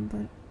breathing,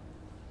 but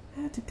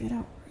I had to get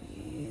out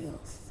real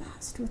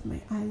fast with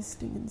my eyes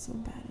stinging so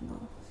bad and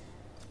all.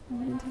 I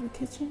went into the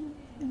kitchen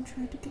and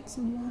tried to get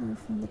some water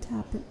from the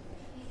tap, but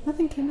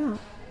nothing came out.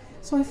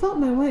 So I felt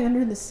my way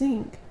under the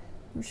sink,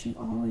 where she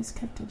always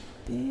kept a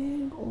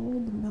big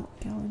old milk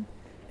gallon,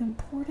 and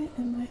poured it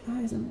in my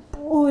eyes, and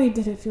boy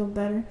did it feel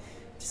better.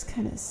 Just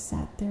kind of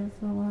sat there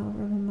for a while,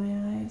 rubbing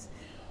my eyes,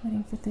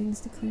 waiting for things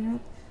to clear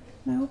up.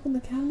 When I opened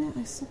the cabinet,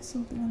 I saw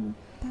something on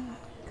the back.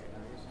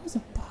 It was a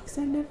box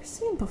I'd never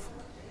seen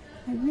before.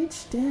 I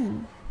reached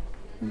in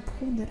and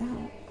pulled it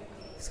out.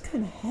 It was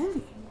kind of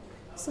heavy.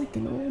 It's like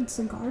an old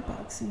cigar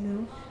box, you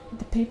know, with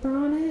the paper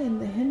on it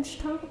and the hinge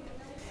top.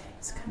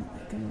 It's kind of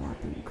like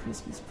unwrapping a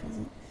Christmas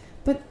present.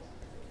 But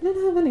I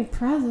didn't have any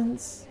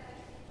presents.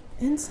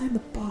 Inside the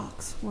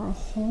box were a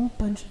whole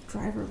bunch of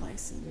driver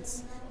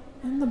license.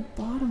 And the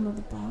bottom of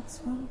the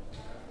box, well,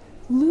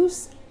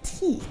 loose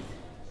teeth.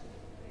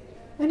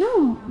 I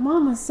know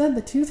Mama said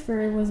the tooth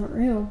fairy wasn't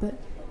real, but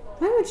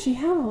why would she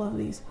have all of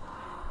these?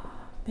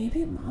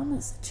 Maybe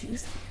Mama's a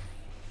tooth fairy.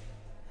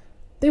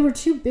 They were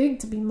too big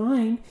to be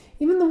mine,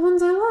 even the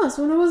ones I lost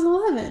when I was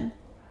 11.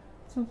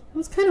 So it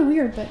was kind of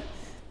weird, but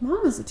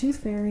Mama's a tooth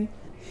fairy.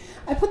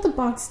 I put the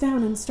box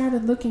down and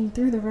started looking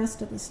through the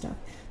rest of the stuff.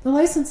 The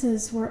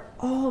licenses were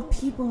all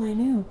people I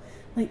knew,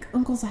 like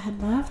uncles I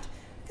had left.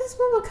 I guess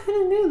Mama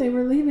kind of knew they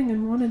were leaving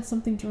and wanted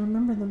something to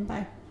remember them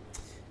by.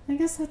 I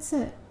guess that's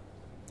it.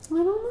 I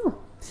don't know.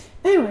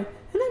 Anyway,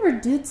 I never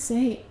did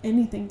say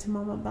anything to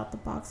Mama about the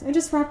box. I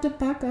just wrapped it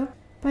back up.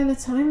 By the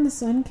time the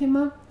sun came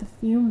up, the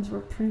fumes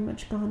were pretty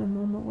much gone and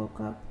Mama woke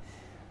up.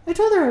 I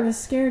told her I was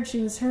scared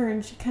she was her,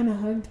 and she kind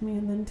of hugged me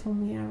and then told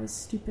me I was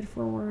stupid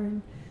for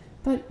worrying.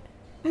 But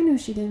I knew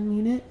she didn't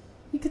mean it.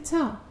 You could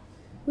tell.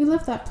 We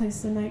left that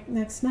place the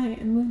next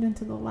night and moved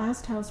into the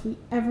last house we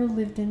ever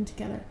lived in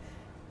together.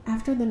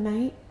 After the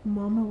night,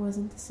 Mama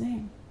wasn't the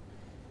same.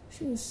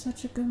 She was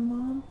such a good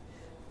mom.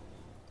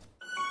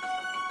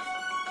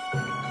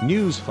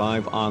 News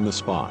 5 on the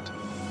spot.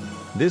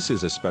 This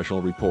is a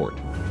special report.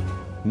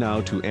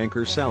 Now to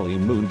anchor Sally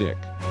Moondick.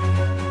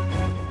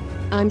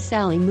 I'm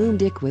Sally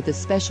Moondick with a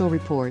special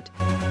report.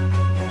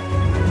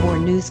 More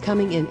news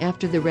coming in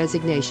after the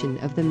resignation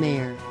of the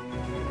mayor.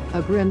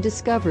 A grim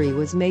discovery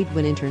was made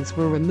when interns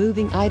were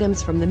removing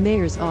items from the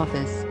mayor's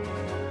office.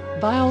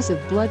 Vials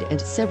of blood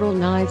and several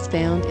knives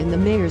found in the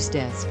mayor's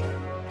desk.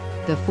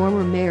 The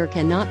former mayor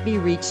cannot be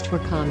reached for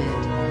comment.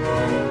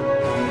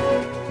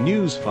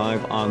 News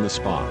 5 on the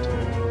spot.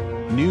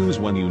 News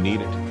when you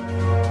need it.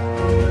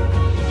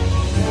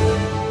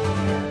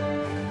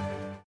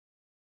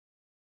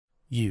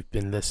 You've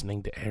been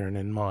listening to Aaron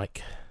and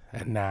Mike,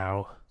 and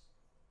now,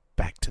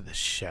 back to the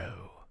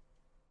show.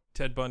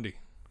 Ted Bundy.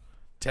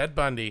 Ted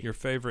Bundy. Your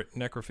favorite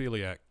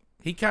necrophiliac.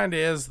 He kind of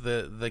is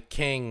the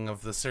king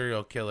of the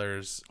serial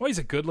killers. Well, he's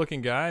a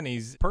good-looking guy, and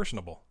he's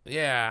personable.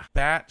 Yeah,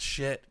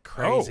 batshit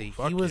crazy.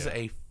 Oh, he was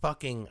a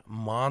fucking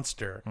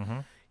monster.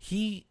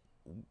 He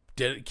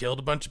killed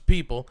a bunch of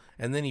people,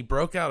 and then he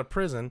broke out of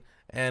prison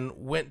and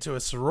went to a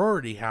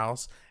sorority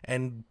house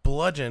and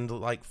bludgeoned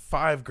like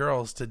 5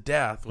 girls to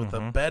death with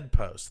a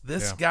bedpost.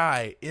 This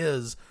guy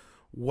is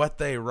what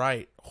they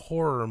write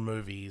horror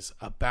movies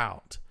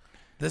about.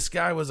 This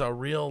guy was a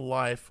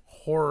real-life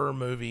horror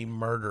movie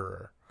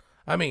murderer.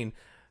 I mean,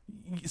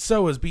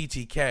 so was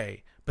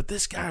BTK, but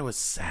this guy was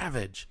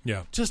savage.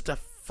 Yeah. Just a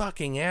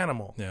fucking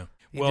animal. Yeah.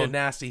 He did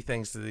nasty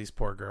things to these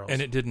poor girls.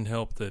 And it didn't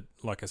help that,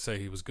 like I say,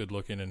 he was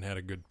good-looking and had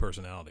a good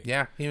personality.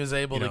 Yeah, he was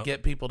able to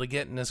get people to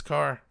get in his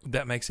car.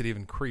 That makes it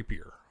even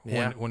creepier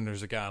when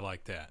there's a guy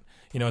like that.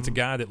 You know, it's a Mm-hmm.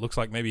 guy that looks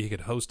like maybe he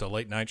could host a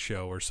late-night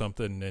show or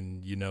something,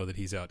 and you know that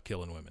he's out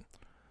killing women.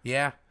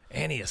 Yeah.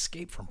 And he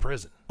escaped from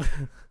prison.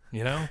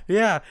 You know?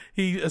 Yeah,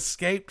 he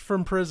escaped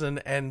from prison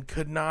and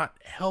could not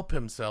help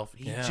himself.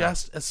 He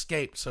just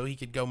escaped so he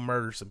could go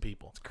murder some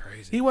people. It's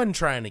crazy. He wasn't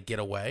trying to get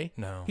away.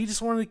 No. He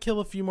just wanted to kill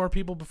a few more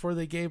people before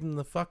they gave him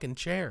the fucking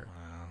chair.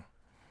 Wow.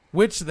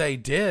 Which they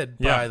did,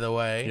 by the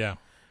way. Yeah,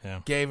 yeah.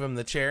 Gave him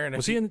the chair. And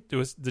Was he in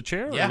the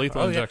chair or yeah.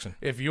 lethal injection?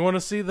 Yeah. If you want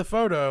to see the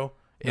photo,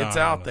 it's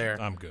out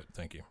there. I'm good,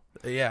 thank you.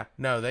 Yeah,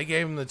 no, they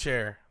gave him the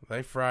chair.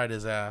 They fried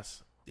his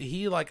ass.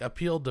 He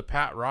appealed to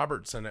Pat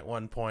Robertson at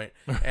one point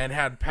and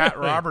had Pat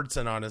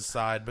Robertson on his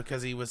side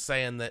because he was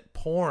saying that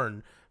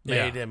porn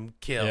made him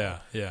kill.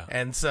 Yeah.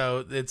 And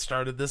so it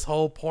started this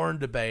whole porn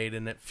debate,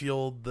 and it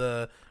fueled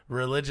the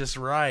religious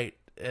right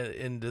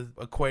into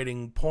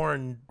equating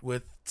porn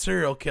with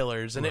serial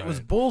killers, and it was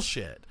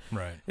bullshit.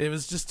 Right. It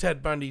was just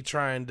Ted Bundy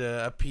trying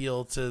to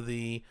appeal to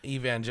the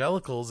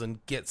evangelicals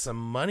and get some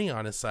money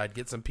on his side,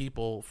 get some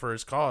people for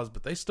his cause,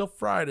 but they still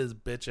fried his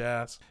bitch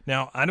ass.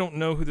 Now, I don't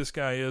know who this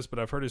guy is, but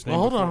I've heard his name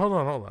Well, before. hold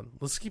on.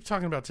 Let's keep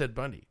talking about Ted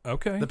Bundy.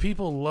 Okay. The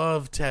people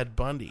love Ted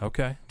Bundy.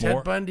 Okay.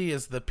 Ted Bundy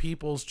is the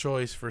people's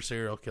choice for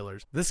serial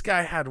killers. This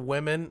guy had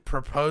women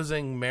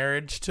proposing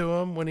marriage to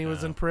him when he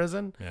was in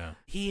prison. Yeah.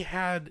 He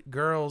had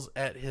girls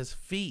at his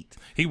feet.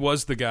 He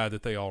was the guy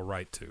that they all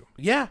write to.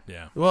 Yeah.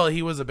 Yeah. Well,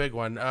 he was a big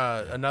one.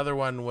 Another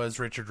one was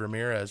Richard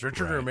Ramirez.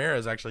 Richard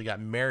Ramirez actually got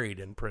married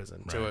in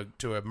prison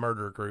to a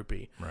murder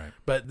groupie. Right.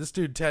 But this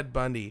dude, Ted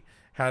Bundy,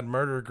 had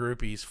murder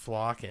groupies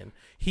flocking.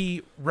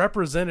 He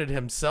represented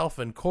himself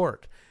in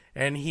court,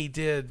 and he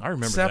did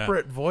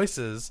separate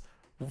voices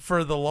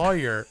for the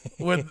lawyer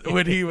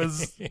when he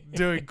was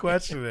doing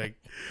questioning.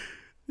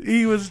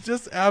 He was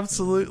just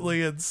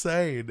absolutely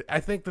insane.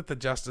 I think that the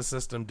justice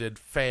system did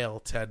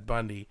fail Ted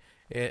Bundy.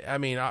 I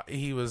mean,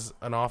 he was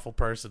an awful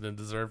person and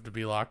deserved to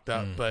be locked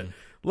up, but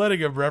letting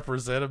him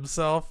represent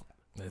himself.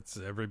 It's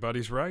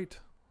everybody's right.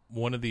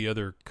 One of the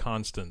other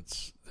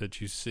constants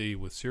that you see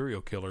with serial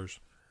killers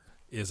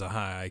is a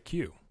high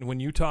IQ. When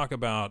you talk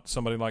about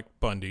somebody like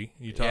Bundy,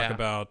 you talk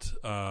about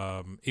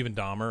even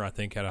Dahmer, I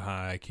think, had a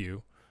high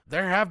IQ.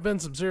 There have been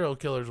some serial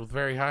killers with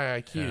very high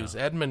IQs.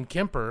 Yeah. Edmund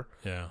Kemper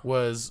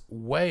was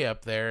way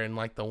up there in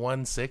like the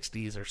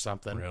 160s or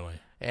something. Really?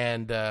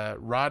 And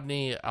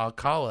Rodney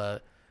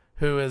Alcala,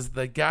 who is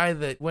the guy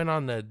that went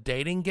on the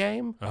dating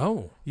game.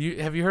 Oh.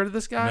 Have you heard of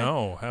this guy?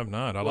 No, have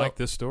not. I like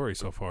this story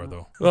so far,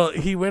 though. Well,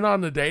 he went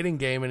on the dating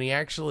game, and he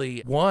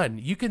actually won.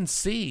 You can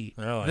see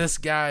this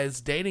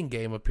guy's dating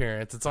game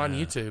appearance. It's on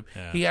YouTube.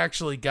 Yeah. He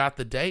actually got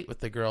the date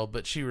with the girl,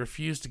 but she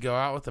refused to go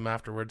out with him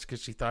afterwards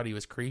because she thought he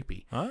was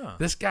creepy.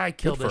 This guy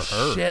killed a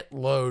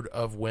shitload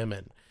of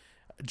women.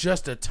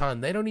 Just a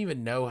ton. They don't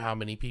even know how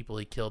many people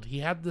he killed. He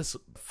had this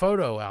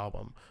photo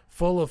album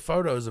full of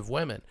photos of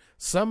women.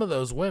 Some of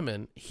those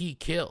women he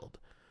killed.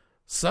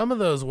 Some of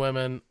those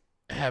women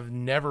have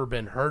never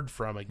been heard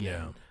from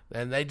again.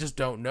 And they just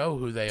don't know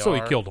who they are. So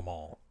he killed them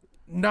all.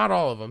 Not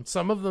all of them.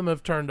 Some of them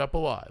have turned up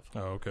alive.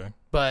 Oh, okay.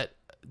 But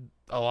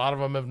a lot of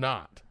them have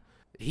not.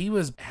 He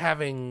was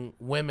having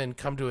women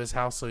come to his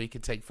house so he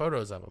could take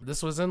photos of them.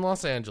 This was in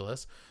Los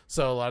Angeles,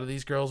 so a lot of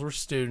these girls were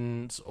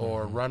students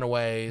or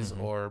runaways,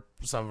 or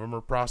some of them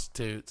were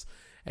prostitutes.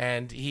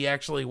 And he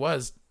actually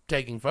was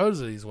taking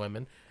photos of these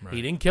women. Right.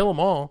 He didn't kill them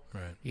all.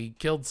 Right. He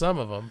killed some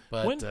of them.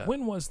 But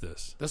when was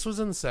this? This was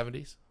in the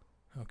 70s.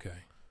 Okay.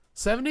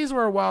 70s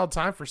were a wild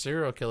time for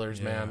serial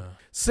killers, man.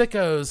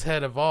 Sickos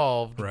had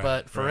evolved,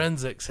 but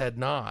forensics had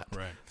not.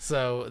 Right.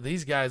 So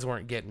these guys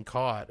weren't getting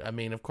caught. I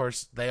mean, of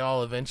course, they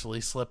all eventually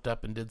slipped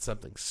up and did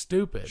something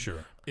stupid.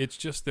 Sure. It's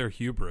just their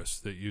hubris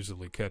that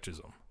usually catches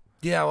them.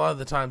 Yeah, a lot of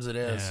the times it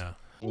is. Yeah.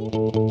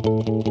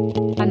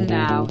 And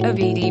now, a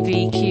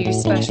VDVQ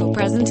special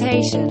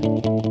presentation.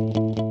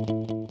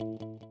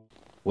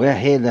 Well,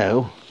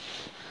 hello.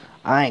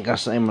 I ain't gonna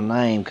say my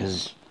name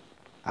because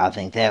I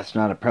think that's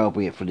not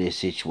appropriate for this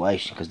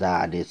situation because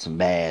I did some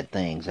bad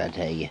things, I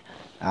tell you.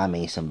 I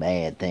mean some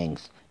bad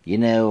things. You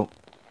know,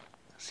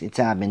 since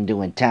I've been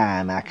doing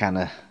time, I kind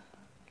of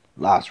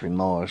lost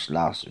remorse,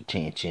 lost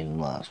attention,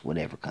 lost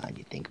whatever kind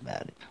you think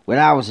about it. When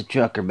I was a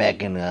trucker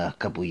back in a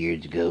couple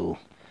years ago,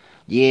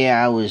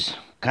 yeah, I was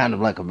kind of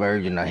like a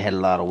virgin. I had a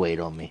lot of weight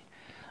on me.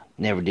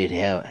 Never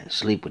did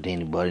sleep with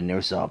anybody.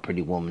 Never saw a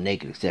pretty woman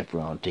naked except for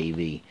on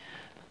TV.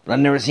 But I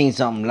never seen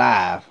something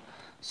live.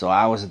 So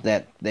I was at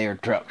that there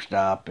truck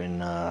stop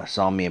and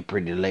saw me a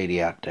pretty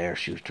lady out there.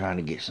 She was trying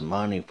to get some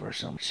money for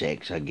some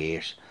sex, I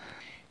guess.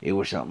 It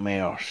was something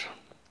else.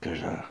 Because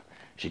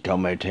she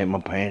told me to take my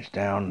pants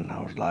down, and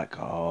I was like,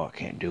 oh, I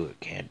can't do it.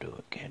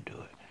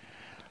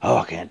 Oh,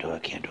 I can't do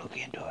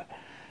it.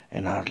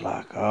 And I was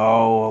like,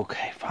 oh,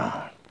 okay,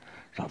 fine.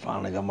 So I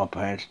finally got my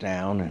pants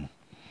down, and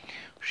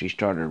she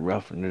started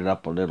roughing it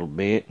up a little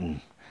bit,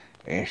 and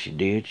as she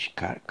did, she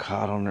got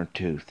caught on her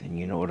tooth. And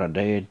you know what I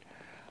did?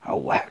 I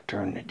whacked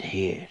her in the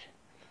head.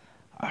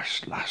 I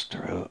sliced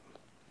her up.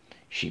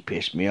 She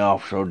pissed me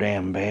off so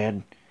damn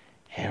bad.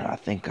 Hell, I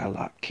think I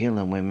like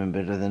killing women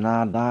better than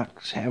I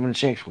like having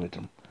sex with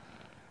them.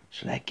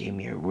 So that gave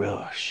me a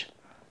rush.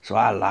 So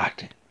I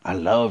liked it. I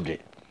loved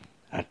it.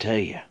 I tell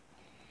you,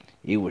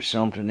 it was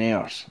something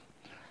else.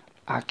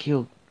 I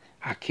killed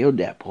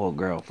that poor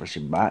girl for she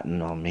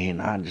biting on me,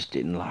 and I just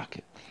didn't like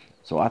it.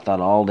 So I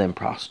thought all them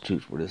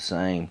prostitutes were the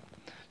same.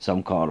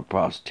 Some called a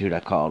prostitute, I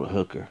called a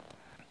hooker.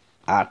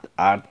 I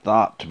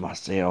thought to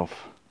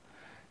myself,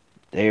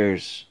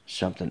 there's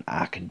something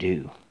I can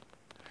do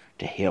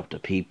to help the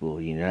people of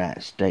the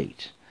United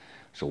States.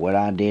 So what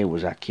I did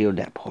was I killed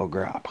that poor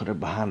girl. I put her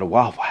behind a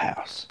Waffle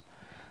House.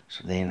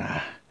 So then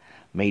I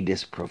made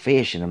this a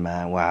profession of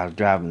mine while I was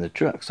driving the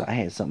truck. So I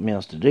had something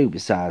else to do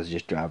besides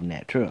just driving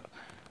that truck.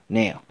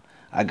 Now,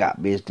 I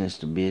got business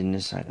to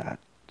business. I got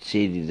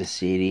city to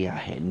city. I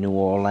had New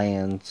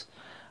Orleans.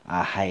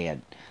 I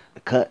had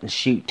Cut and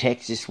Shoot,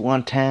 Texas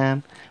one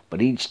time.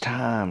 But each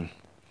time,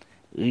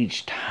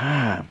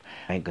 I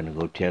ain't gonna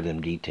go tell them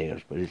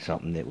details, but it's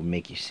something that would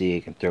make you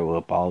sick and throw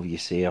up all of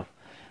yourself,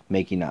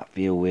 make you not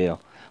feel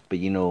well. But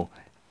you know,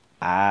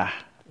 I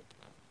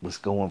was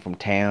going from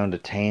town to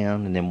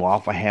town, and them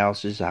Waffle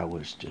Houses, I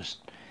was just,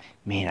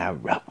 man, I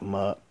wrap them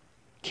up,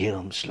 kill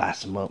them,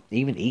 slice them up,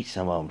 even eat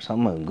some of them.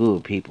 Some of them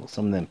good people.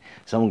 Some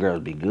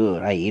girls be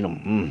good. I eat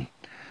them.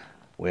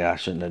 Well, I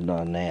shouldn't have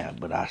done that,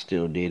 but I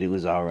still did. It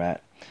was all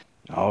right.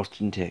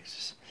 Austin,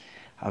 Texas.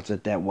 I was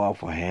at that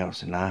Waffle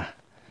House, and I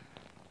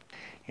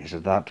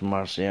thought to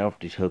myself,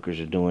 these hookers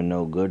are doing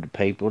no good to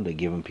people. They're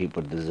giving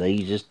people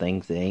diseases,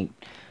 things they ain't,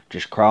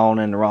 just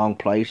crawling in the wrong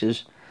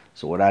places.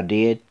 So what I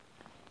did,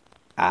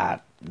 I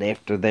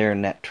left her there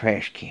in that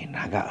trash can.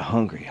 I got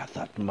hungry. I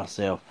thought to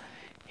myself,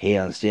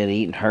 hell, instead of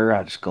eating her,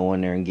 I'll just go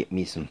in there and get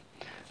me some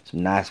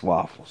nice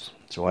waffles.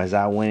 So as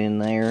I went in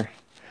there,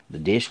 the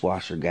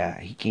dishwasher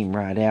guy, he came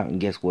right out, and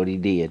guess what he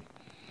did?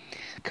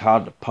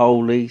 Called the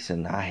police,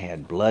 and I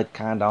had blood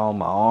kind of on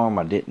my arm.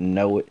 I didn't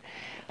know it,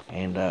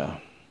 and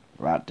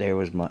right there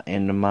was my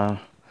end of my.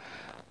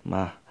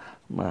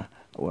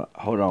 Well,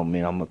 hold on a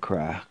minute, I'm gonna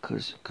cry,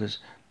 cause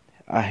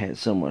I had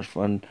so much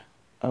fun.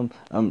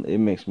 It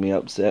makes me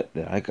upset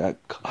that I got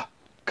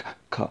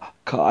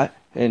caught,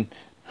 and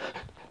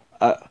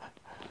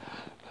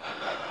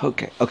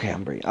okay,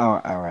 I'm breathing.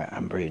 All right,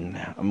 I'm breathing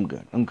now. I'm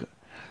good.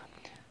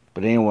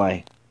 But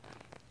anyway,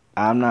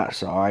 I'm not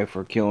sorry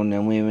for killing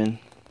them women.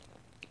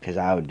 Because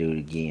I would do it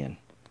again.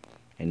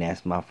 And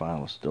that's my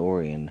final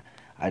story. And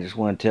I just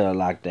want to tell it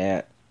like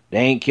that. They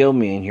ain't killed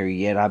me in here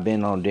yet. I've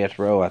been on death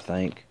row, I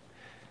think.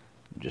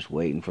 I'm just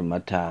waiting for my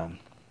time.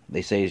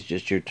 They say it's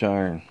just your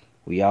turn.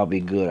 Well, y'all be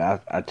good.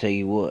 I tell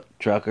you what,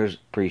 truckers,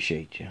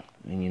 appreciate you.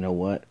 And you know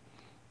what?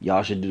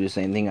 Y'all should do the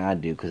same thing I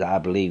do, because I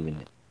believe in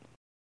it.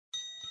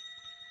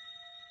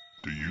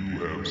 Do you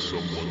have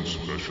someone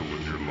special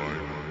in your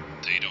life?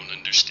 They don't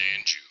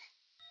understand you,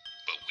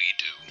 but we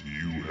do. Do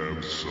you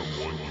have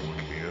someone you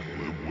can't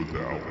live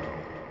without?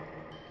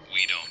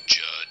 We don't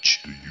judge.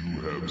 Do you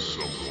have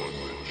someone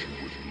that you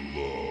would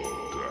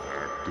love to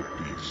hack to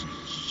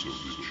pieces so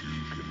that you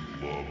can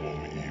love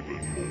them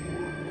even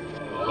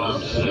more?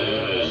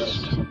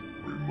 Obsessed.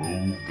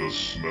 Remove the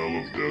smell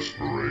of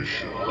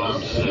desperation.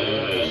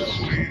 Obsessed.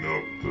 Clean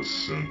up the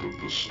scent of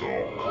the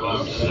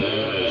stalk.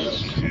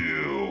 Obsessed.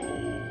 Kill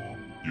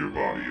your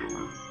body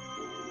odor.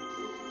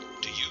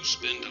 Do you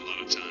spend a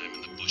lot of time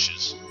in the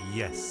bushes?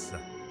 Yes.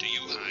 Do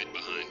you hide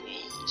behind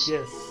walls?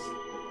 Yes.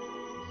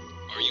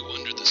 Are you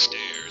under the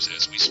stairs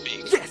as we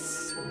speak?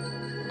 Yes.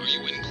 Are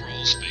you in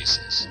crawl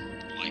spaces?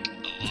 Like a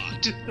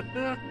lot?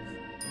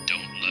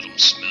 Don't let them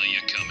smell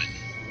you coming.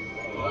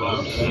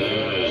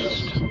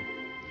 Obsessed.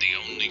 The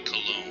only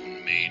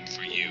cologne made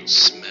for you.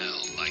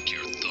 Smell like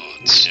your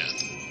thoughts.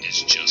 Death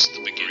is just the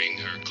beginning. Bring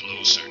her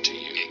closer to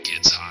you. It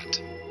gets hot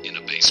in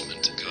a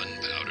basement.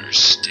 Gunpowder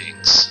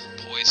stinks.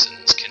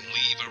 Poisons can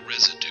leave a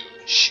residue.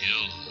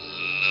 She'll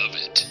love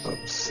it.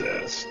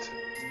 Obsessed.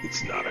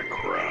 It's not a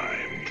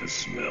crime to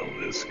smell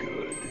this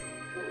good.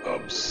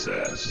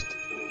 Obsessed.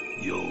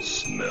 You'll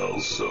smell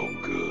so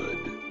good,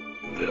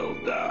 they'll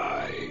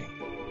die.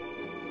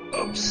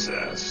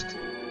 Obsessed.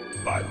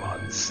 By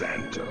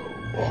Monsanto.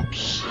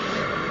 Obsessed.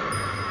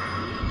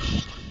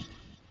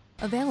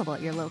 Available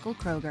at your local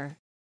Kroger.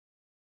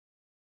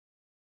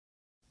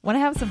 Want to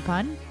have some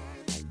fun?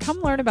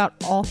 Come learn about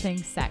all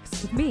things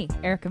sex with me,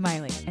 Erica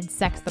Miley, and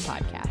Sex the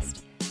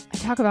Podcast. I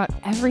talk about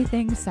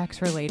everything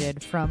sex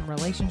related, from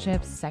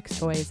relationships, sex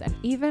toys, and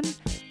even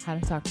how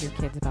to talk to your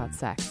kids about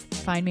sex.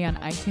 Find me on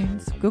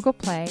iTunes, Google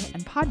Play,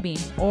 and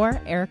Podbean, or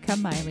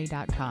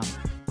ericamiley.com.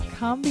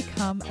 Come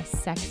become a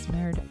sex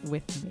nerd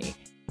with me.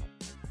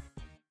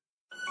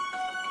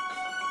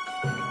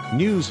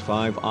 News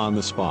 5 on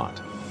the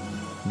spot.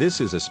 This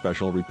is a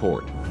special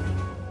report.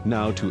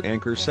 Now to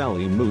anchor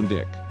Sally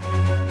Moondick.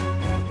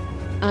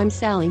 I'm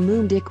Sally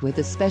Moondick with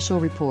a special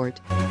report.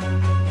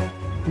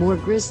 More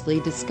grisly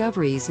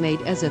discoveries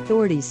made as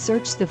authorities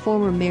search the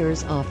former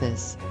mayor's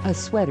office. A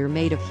sweater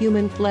made of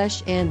human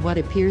flesh and what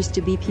appears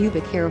to be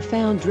pubic hair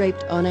found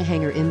draped on a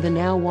hanger in the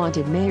now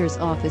wanted mayor's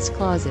office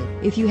closet.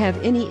 If you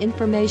have any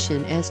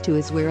information as to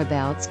his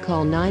whereabouts,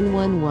 call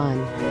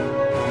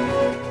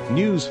 911.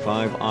 News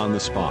 5 on the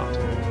spot.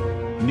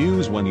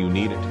 News when you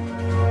need it.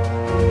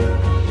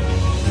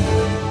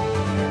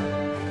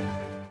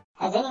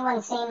 Has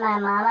anyone seen my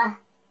mama?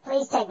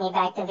 Please take me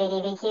back to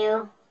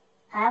VDVQ.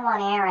 I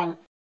want Aaron.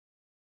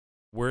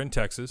 We're in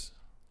Texas.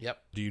 Yep.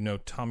 Do you know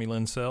Tommy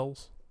Lynn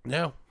Sells?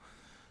 No.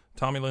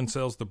 Tommy Lynn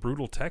Sells, the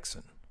brutal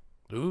Texan.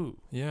 Ooh.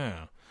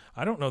 Yeah.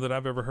 I don't know that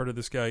I've ever heard of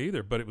this guy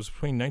either, but it was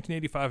between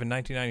 1985 and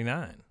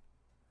 1999.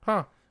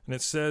 Huh. And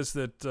it says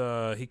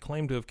that he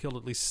claimed to have killed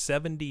at least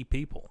 70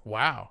 people.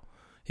 Wow.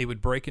 He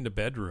would break into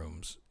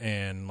bedrooms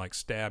and, like,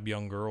 stab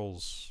young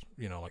girls,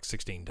 like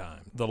 16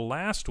 times. The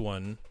last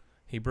one,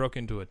 he broke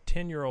into a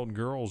 10-year-old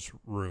girl's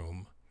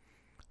room,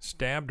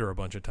 stabbed her a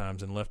bunch of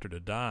times, and left her to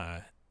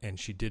die, and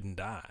she didn't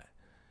die.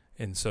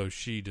 And so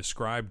she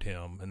described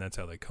him, and that's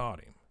how they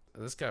caught him.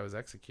 This guy was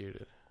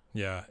executed.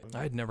 Yeah.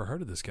 I had never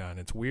heard of this guy, and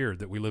it's weird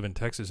that we live in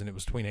Texas, and it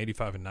was between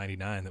 85 and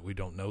 99 that we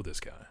don't know this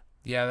guy.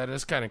 Yeah, that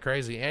is kind of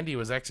crazy. Andy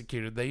was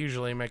executed. They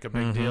usually make a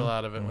big deal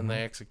out of it when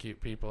they execute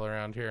people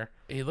around here.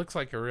 He looks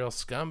like a real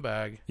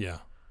scumbag. Yeah.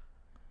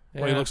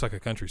 Well, he looks like a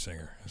country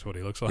singer, is what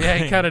he looks like. Yeah,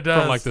 he kind of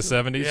does. From like the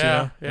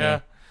 70s, yeah.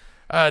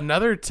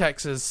 Another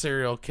Texas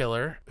serial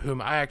killer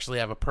whom I actually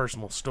have a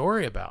personal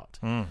story about.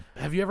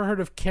 Have you ever heard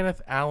of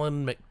Kenneth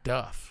Allen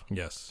McDuff?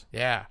 Yes.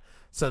 Yeah.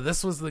 So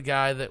this was the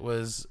guy that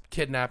was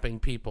kidnapping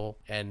people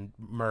and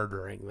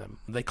murdering them.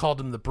 They called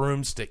him the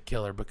broomstick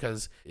killer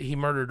because he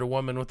murdered a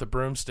woman with a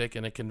broomstick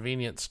in a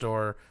convenience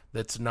store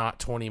that's not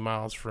 20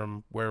 miles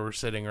from where we're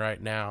sitting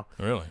right now.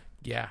 Really?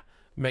 Yeah.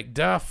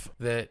 McDuff,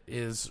 that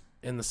is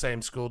in the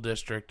same school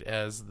district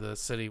as the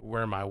city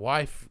where my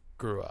wife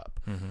grew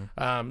up.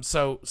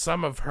 So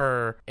some of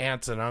her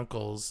aunts and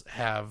uncles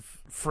have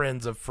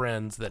friends of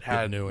friends that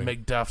had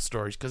McDuff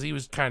stories because he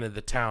was kind of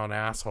the town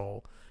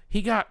asshole.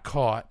 He got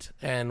caught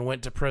and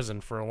went to prison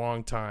for a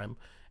long time,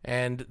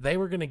 and they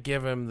were going to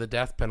give him the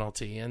death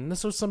penalty. And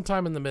this was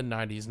sometime in the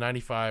mid-90s,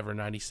 95 or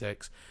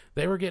 96.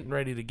 They were getting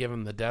ready to give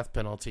him the death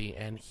penalty,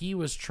 and he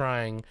was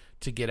trying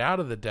to get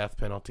out of the death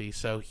penalty,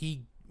 so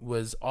he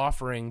was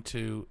offering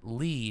to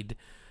lead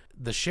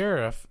the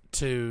sheriff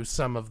to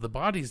some of the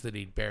bodies that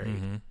he'd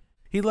buried.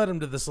 He led him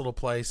to this little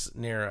place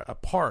near a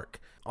park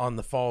on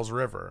the Falls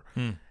River.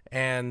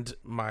 And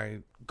my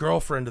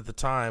girlfriend at the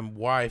time,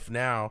 wife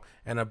now,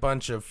 and a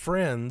bunch of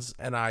friends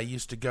and I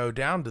used to go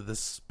down to this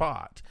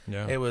spot.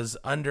 Yeah. It was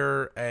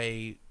under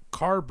a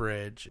car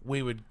bridge.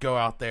 We would go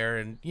out there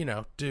and,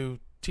 do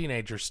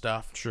teenager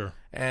stuff. Sure.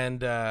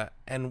 And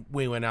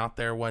we went out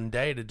there one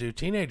day to do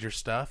teenager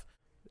stuff,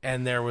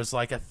 and there was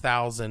like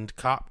 1,000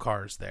 cop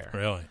cars there.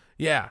 Really?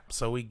 Yeah.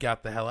 So we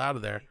got the hell out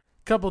of there.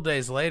 A couple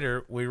days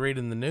later, we read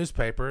in the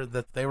newspaper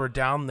that they were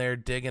down there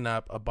digging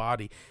up a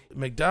body.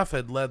 McDuff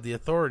had led the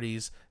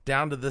authorities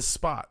down to this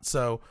spot.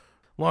 So,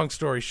 long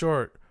story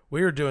short,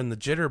 we were doing the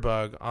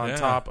jitterbug on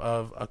top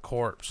of a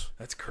corpse.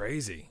 That's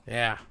crazy.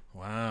 Yeah.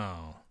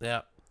 Wow.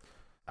 Yeah.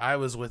 I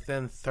was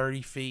within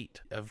 30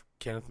 feet of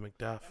Kenneth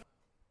McDuff.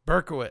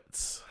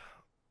 Berkowitz.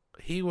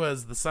 He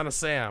was the son of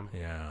Sam.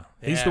 Yeah.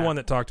 He's the one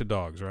that talked to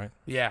dogs, right?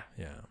 Yeah.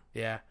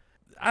 Yeah.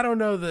 I don't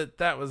know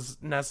that was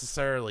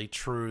necessarily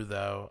true,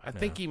 though. I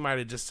think he might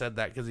have just said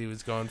that because he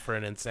was going for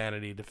an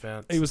insanity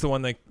defense. He was the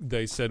one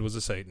they said was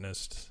a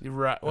Satanist.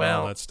 Right.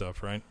 Well, all that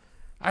stuff, right?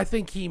 I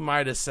think he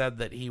might have said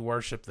that he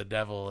worshipped the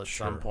devil at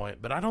some point,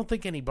 but I don't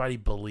think anybody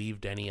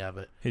believed any of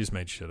it. He just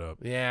made shit up.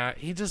 Yeah,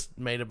 he just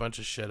made a bunch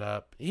of shit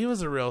up. He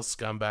was a real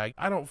scumbag.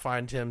 I don't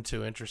find him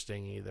too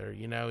interesting either.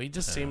 He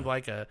just seemed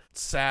like a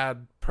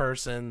sad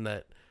person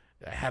that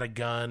had a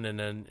gun and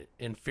an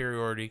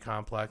inferiority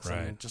complex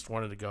and just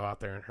wanted to go out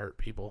there and hurt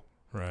people.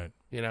 Right.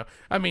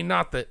 I mean,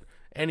 not that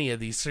any of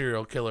these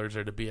serial killers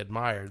are to be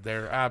admired.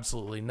 They're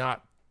absolutely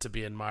not to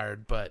be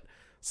admired, but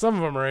some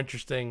of them are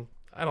interesting.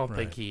 I don't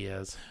think he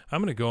is.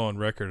 I'm going to go on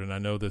record, and I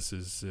know this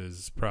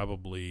is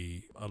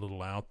probably a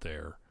little out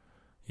there,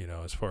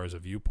 as far as a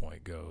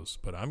viewpoint goes,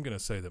 but I'm going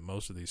to say that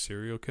most of these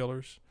serial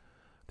killers,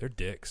 they're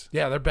dicks.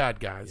 Yeah, they're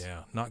bad guys.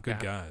 Yeah, not good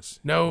guys.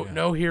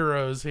 No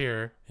heroes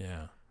here.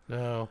 Yeah.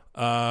 No.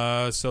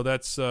 So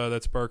that's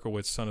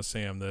Berkowitz, son of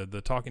Sam.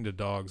 The talking to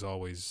dogs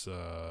always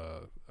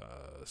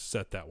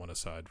set that one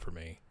aside for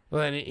me.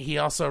 Well, and he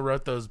also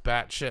wrote those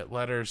batshit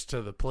letters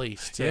to the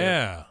police, too.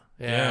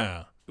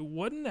 Yeah.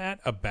 Wasn't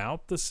that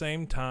about the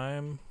same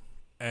time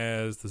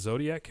as the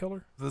Zodiac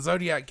Killer? The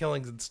Zodiac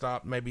killings had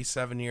stopped maybe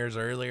 7 years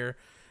earlier,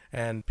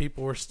 and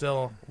people were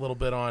still a little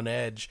bit on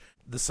edge.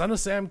 The Son of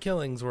Sam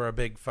killings were a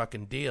big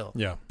fucking deal.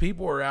 Yeah.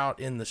 People were out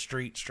in the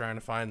streets trying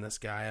to find this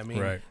guy. I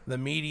mean, the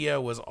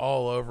media was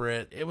all over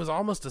it. It was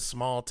almost a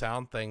small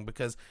town thing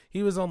because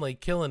he was only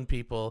killing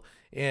people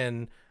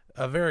in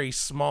a very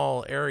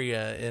small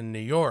area in New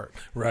York.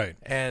 Right.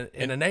 And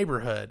in a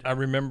neighborhood. I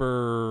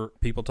remember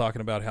people talking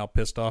about how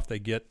pissed off they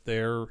get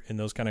there in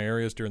those kind of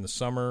areas during the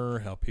summer,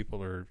 how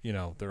people are,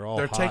 they're all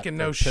hot, taking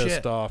no pissed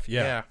shit. off.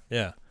 Yeah.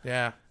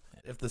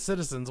 If the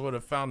citizens would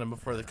have found him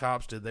before the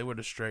cops did, they would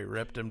have straight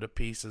ripped him to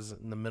pieces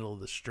in the middle of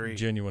the street.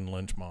 Genuine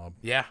lynch mob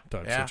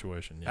type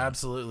situation. Yeah.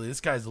 Absolutely.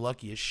 This guy's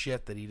lucky as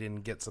shit that he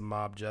didn't get some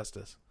mob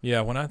justice.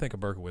 Yeah, when I think of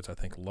Berkowitz, I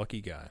think lucky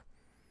guy.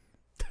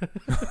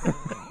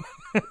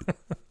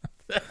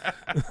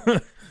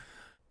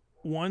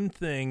 One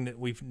thing that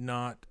we've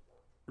not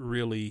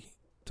really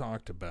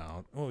talked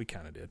about, well, we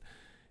kind of did,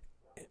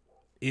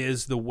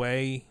 is the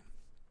way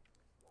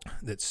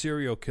that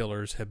serial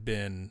killers have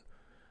been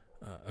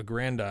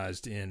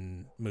aggrandized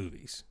in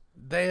movies.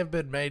 They have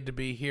been made to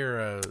be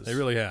heroes. They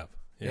really have.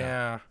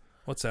 Yeah.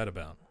 What's that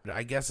about?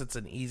 I guess it's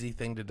an easy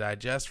thing to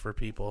digest for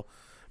people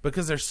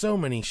because there's so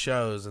many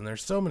shows and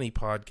there's so many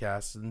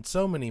podcasts and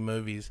so many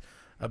movies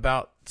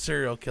about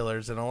serial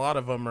killers, and a lot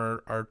of them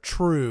are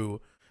true.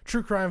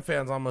 True crime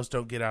fans almost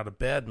don't get out of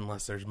bed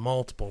unless there's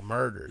multiple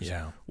murders.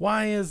 Yeah.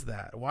 Why is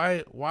that?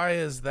 Why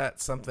is that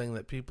something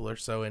that people are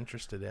so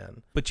interested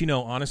in? But,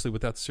 honestly,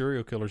 without the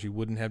serial killers, you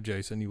wouldn't have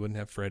Jason, you wouldn't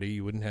have Freddy,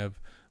 you wouldn't have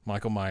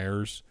Michael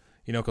Myers,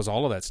 because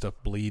all of that stuff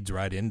bleeds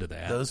right into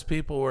that. Those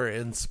people were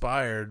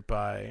inspired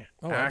by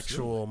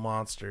actual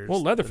monsters.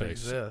 Well,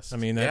 Leatherface. That exist. I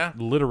mean, that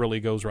literally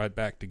goes right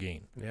back to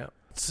Gein. Yeah.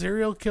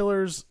 Serial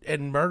killers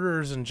and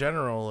murderers in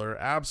general are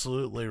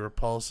absolutely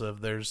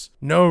repulsive. There's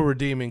no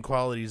redeeming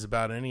qualities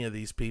about any of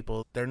these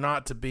people. They're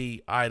not to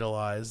be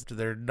idolized.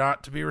 They're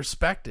not to be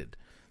respected.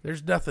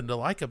 There's nothing to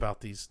like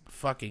about these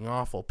fucking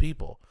awful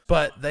people.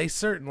 But they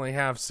certainly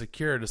have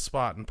secured a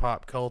spot in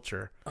pop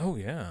culture. Oh,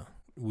 yeah.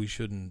 We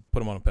shouldn't put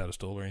them on a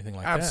pedestal or anything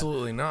like that.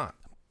 Absolutely not.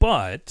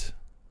 But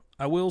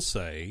I will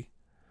say,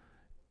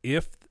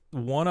 if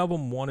one of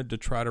them wanted to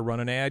try to run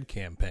an ad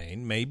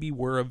campaign, maybe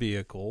we're a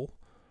vehicle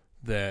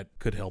that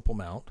could help them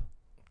out.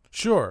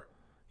 Sure.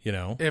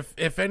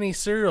 If any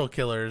serial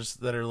killers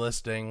that are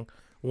listening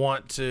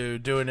want to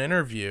do an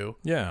interview,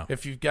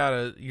 if you've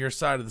got your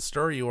side of the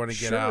story you want to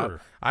get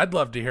out, I'd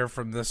love to hear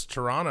from this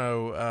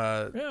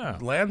Toronto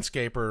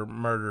landscaper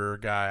murderer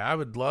guy. I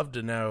would love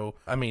to know.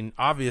 I mean,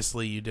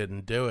 obviously you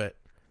didn't do it.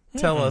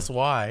 Tell us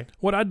why.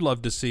 What I'd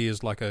love to see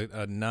is like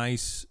a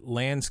nice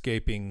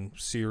landscaping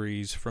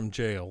series from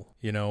jail.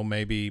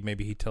 Maybe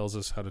he tells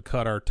us how to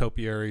cut our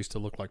topiaries to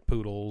look like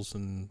poodles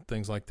and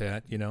things like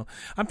that.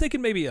 I'm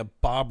thinking maybe a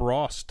Bob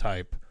Ross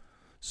type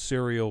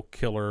serial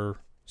killer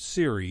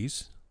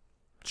series.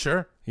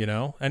 Sure.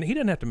 And he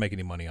didn't have to make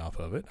any money off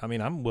of it. I mean,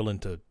 I'm willing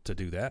to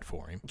do that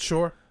for him.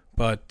 Sure.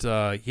 But,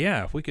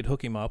 if we could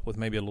hook him up with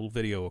maybe a little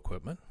video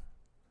equipment.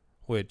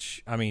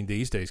 Which, I mean,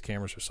 these days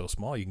cameras are so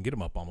small, you can get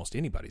them up almost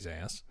anybody's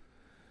ass.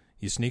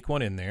 You sneak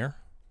one in there,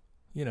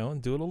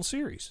 and do a little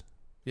series.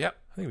 Yep.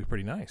 I think it'd be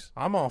pretty nice.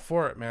 I'm all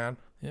for it, man.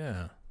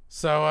 Yeah.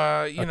 So,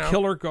 a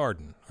killer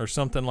garden or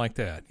something like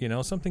that.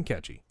 Something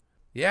catchy.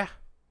 Yeah.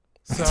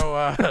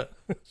 So,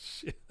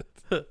 shit.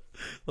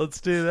 Let's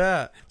do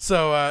that.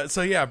 So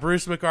yeah,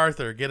 Bruce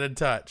MacArthur, get in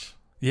touch.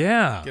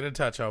 Yeah. Get in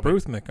touch, homie.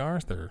 Bruce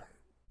MacArthur.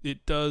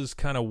 It does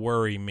kind of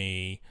worry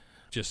me,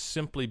 just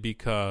simply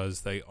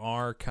because they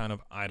are kind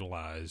of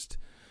idolized,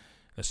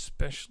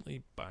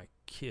 especially by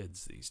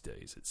kids these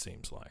days, it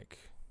seems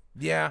like.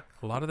 Yeah.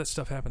 A lot of that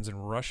stuff happens in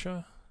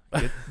Russia.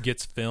 It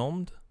gets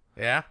filmed.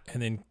 Yeah.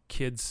 And then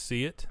kids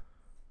see it.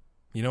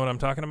 You know what I'm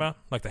talking about?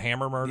 Like the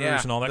Hammer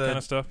murders and all that kind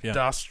of stuff? Yeah.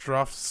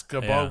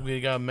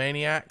 Dostrovskaya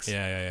maniacs.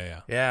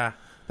 Yeah.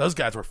 Those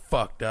guys were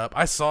fucked up.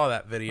 I saw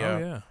that video. Oh,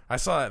 yeah. I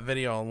saw that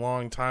video a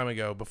long time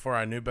ago before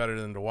I knew better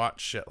than to watch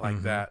shit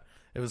like that.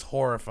 It was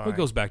horrifying. Well, it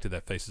goes back to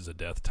that Faces of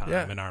Death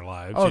time in our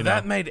lives. Oh,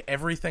 that made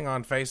everything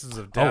on Faces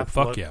of Death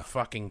look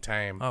fucking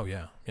tame. Oh,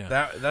 yeah.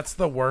 That's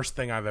the worst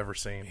thing I've ever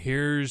seen.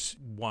 Here's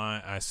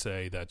why I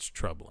say that's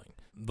troubling.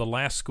 The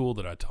last school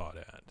that I taught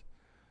at,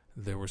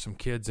 there were some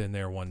kids in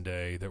there one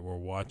day that were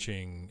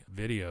watching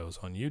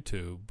videos on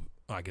YouTube,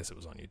 I guess it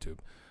was on YouTube,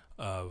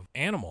 of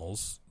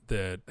animals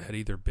that had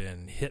either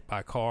been hit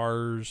by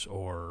cars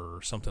or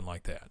something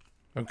like that.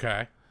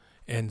 Okay.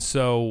 And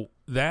so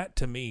that,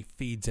 to me,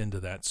 feeds into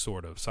that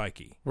sort of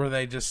psyche. Were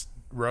they just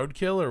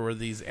roadkill, or were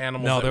these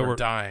animals that were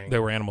dying? They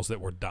were animals that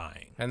were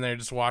dying. And they're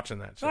just watching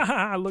that shit.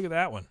 Look at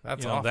that one.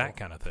 That's awful. That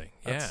kind of thing.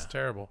 That's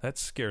terrible. That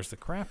scares the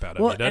crap out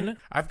of you, doesn't it?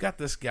 I've got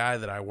this guy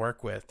that I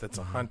work with that's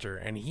a hunter,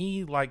 and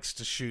he likes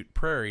to shoot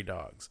prairie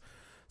dogs.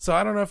 So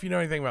I don't know if you know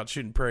anything about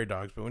shooting prairie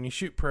dogs, but when you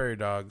shoot prairie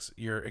dogs,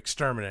 you're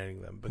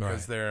exterminating them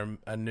because they're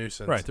a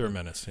nuisance. Right, they're a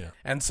menace, yeah.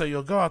 And so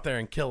you'll go out there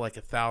and kill like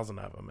 1,000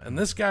 of them. And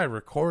this guy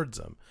records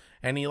them.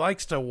 And he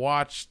likes to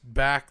watch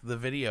back the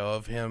video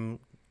of him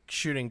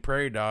shooting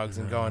prairie dogs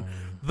and going,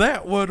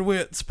 that one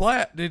went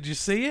splat. Did you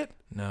see it?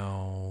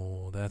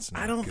 No, that's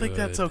not I don't think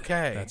that's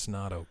okay. That's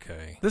not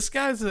okay. This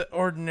guy's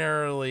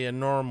ordinarily a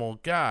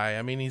normal guy.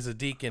 I mean, he's a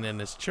deacon in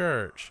his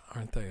church.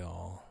 Aren't they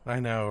all? I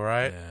know,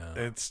 right?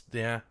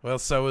 Yeah. Well,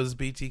 so is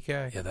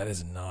BTK. Yeah, that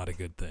is not a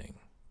good thing.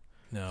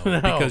 No,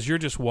 because you're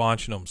just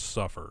watching them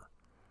suffer.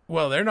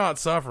 Well, they're not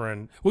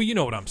suffering. Well, you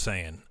know what I'm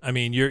saying. I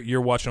mean,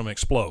 you're watching them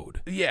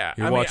explode. Yeah,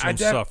 you're watching them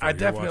suffer. I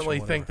definitely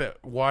think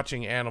that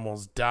watching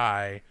animals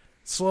die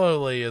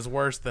slowly is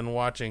worse than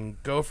watching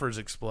gophers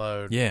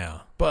explode.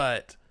 Yeah.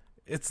 But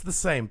it's the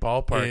same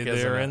ballpark, isn't it?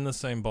 They're in the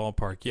same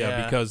ballpark,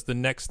 yeah, because the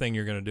next thing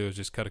you're going to do is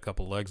just cut a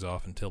couple legs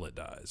off until it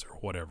dies or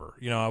whatever.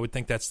 You know, I would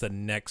think that's the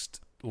next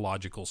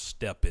logical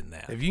step in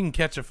that. If you can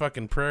catch a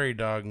fucking prairie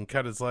dog and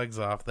cut his legs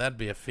off, that'd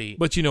be a feat.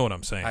 But you know what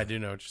I'm saying. I do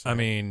know what you're saying. I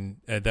mean,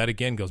 that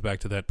again goes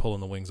back to that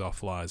pulling the wings off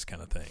flies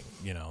kind of thing,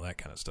 you know, that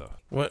kind of stuff.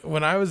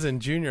 When I was in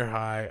junior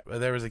high,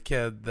 there was a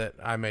kid that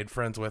I made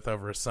friends with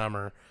over a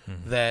summer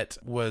that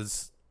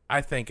was, I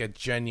think, a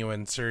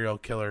genuine serial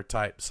killer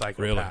type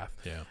psychopath.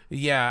 Really?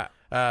 Yeah.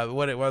 Yeah.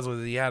 What it was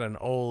he had an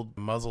old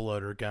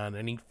muzzleloader gun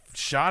and he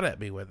shot at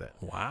me with it.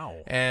 Wow.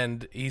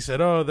 And he said,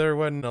 oh, there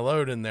wasn't a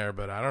load in there,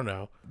 but I don't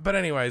know. But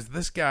anyways,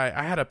 this guy,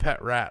 I had a pet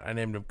rat. I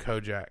named him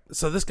Kojak.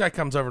 So this guy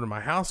comes over to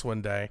my house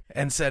one day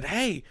and said,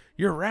 hey,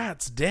 your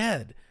rat's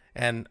dead.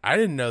 And I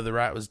didn't know the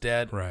rat was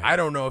dead. Right. I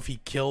don't know if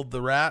he killed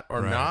the rat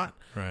or not.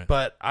 Right.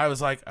 But I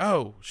was like,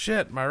 oh,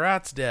 shit, my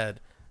rat's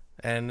dead.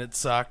 And it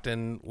sucked,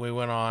 and we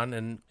went on.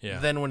 And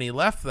then when he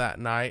left that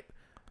night,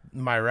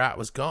 my rat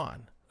was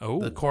gone. Oh.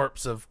 The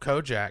corpse of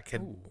Kojak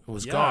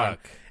was gone.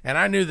 And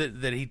I knew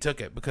that he took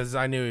it because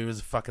I knew he was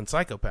a fucking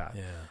psychopath.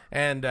 Yeah.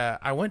 And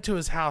I went to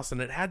his house, and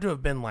it had to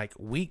have been like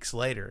weeks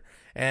later.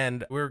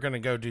 And we were going to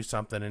go do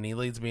something, and he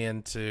leads me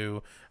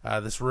into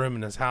this room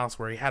in his house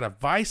where he had a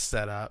vise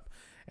set up,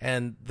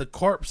 and the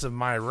corpse of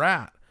my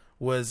rat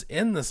was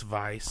in this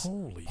vise,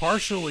 Holy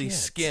partially shit.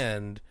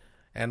 skinned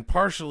and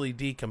partially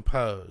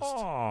decomposed.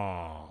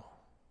 Oh.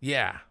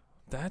 Yeah.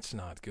 That's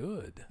not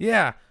good.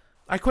 Yeah.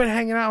 I quit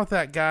hanging out with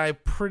that guy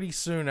pretty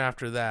soon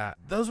after that.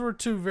 Those were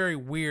two very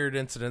weird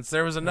incidents.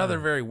 There was another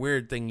very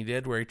weird thing he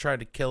did where he tried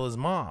to kill his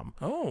mom.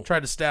 Oh. Tried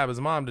to stab his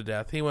mom to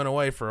death. He went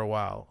away for a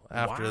while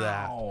after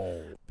that.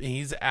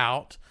 He's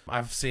out.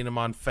 I've seen him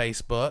on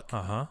Facebook.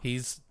 Uh-huh.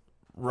 He's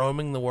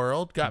roaming the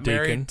world. Got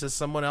married to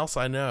someone else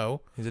I know.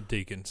 He's a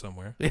deacon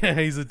somewhere. Yeah,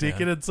 he's a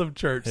deacon in some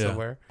church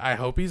somewhere. I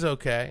hope he's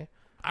okay.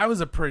 I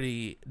was a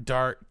pretty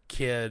dark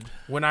kid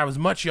when I was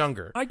much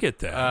younger. I get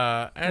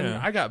that. And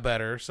I got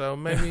better, so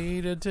maybe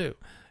he did too.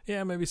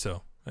 Yeah, maybe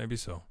so. Maybe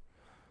so.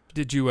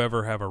 Did you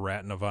ever have a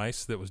rat in a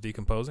vise that was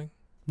decomposing?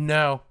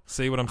 No.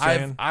 See what I'm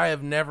saying? I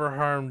have never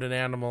harmed an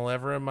animal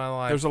ever in my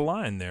life. There's a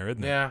line there,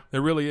 isn't there? Yeah.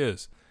 There really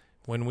is.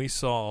 When we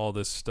saw all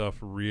this stuff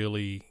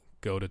really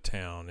go to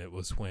town, it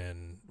was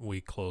when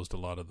we closed a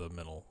lot of the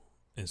mental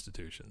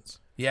institutions.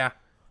 Yeah.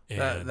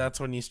 That's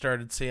when you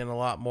started seeing a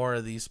lot more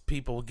of these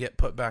people get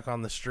put back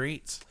on the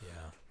streets.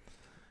 Yeah.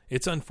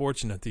 It's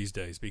unfortunate these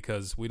days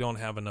because we don't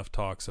have enough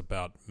talks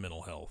about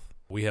mental health.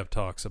 We have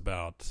talks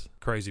about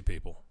crazy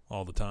people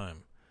all the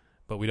time,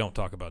 but we don't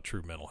talk about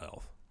true mental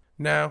health.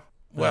 No.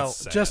 Well,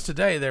 sad. just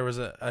today there was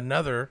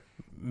another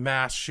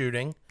mass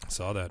shooting. I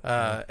saw that.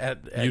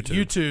 At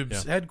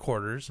YouTube's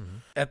headquarters. Mm-hmm.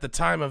 At the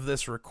time of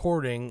this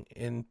recording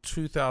in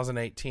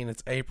 2018,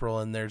 it's April,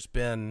 and there's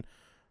been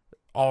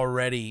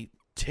already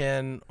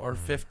 10 or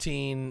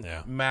 15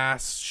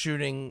 mass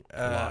shooting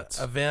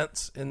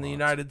events in the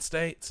United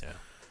States.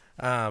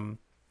 Yeah.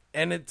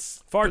 And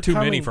it's far too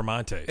many for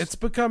my taste. It's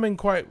becoming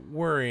quite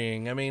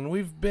worrying. I mean,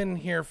 we've been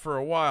here for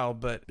a while,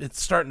 but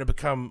it's starting to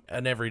become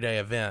an everyday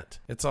event.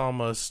 It's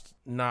almost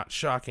not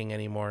shocking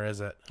anymore, is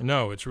it?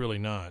 No, it's really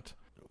not.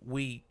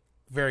 We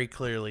very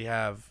clearly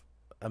have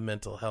a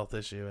mental health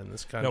issue in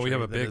this country. No, we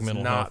have a big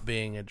mental health not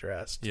being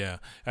addressed. Yeah,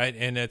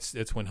 and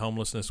it's when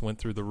homelessness went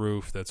through the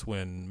roof. That's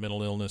when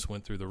mental illness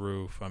went through the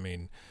roof. I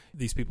mean,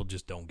 these people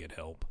just don't get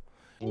help.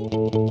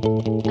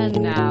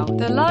 And now,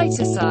 the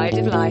lighter side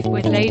of life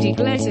with Lady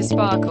Glitter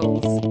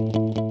Sparkles.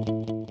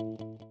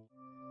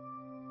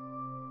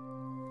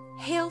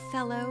 Hail,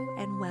 fellow,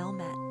 and well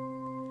met.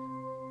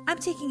 I'm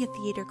taking a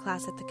theater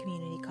class at the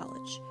community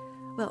college.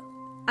 Well,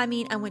 I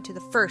mean, I went to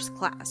the first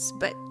class,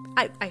 but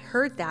I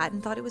heard that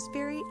and thought it was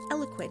very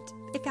eloquent,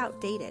 if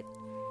outdated.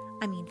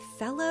 I mean,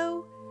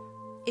 fellow?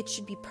 It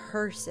should be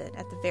person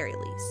at the very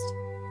least.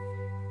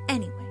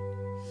 Anyway,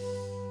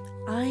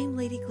 I'm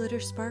Lady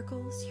Glitter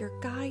Sparkles, your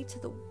guide to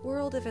the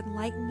world of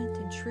enlightenment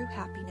and true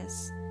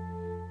happiness.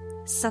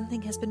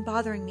 Something has been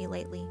bothering me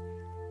lately.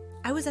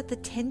 I was at the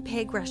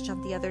 10-peg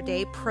restaurant the other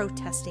day,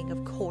 protesting,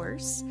 of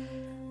course,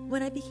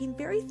 when I became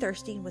very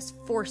thirsty and was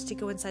forced to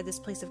go inside this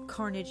place of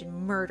carnage and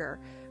murder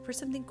for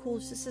something cool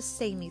to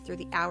sustain me through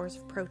the hours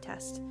of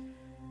protest.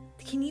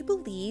 Can you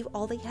believe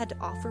all they had to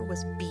offer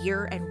was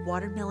beer and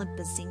watermelon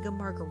bazinga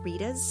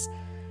margaritas?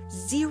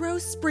 0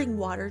 spring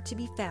water to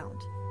be found.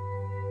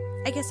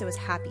 I guess it was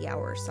happy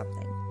hour or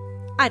something.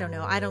 I don't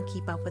know. I don't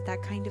keep up with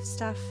that kind of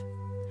stuff.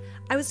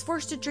 I was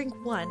forced to drink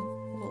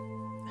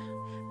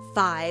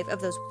 5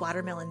 of those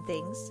watermelon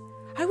things.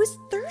 I was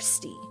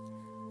thirsty.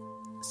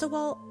 So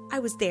while I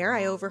was there,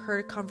 I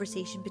overheard a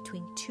conversation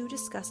between 2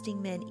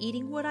 disgusting men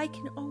eating what I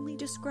can only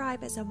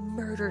describe as a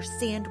murder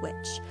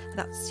sandwich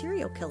about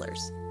serial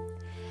killers.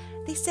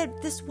 They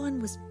said this one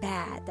was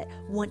bad, that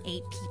one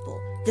ate people,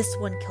 this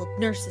one killed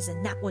nurses,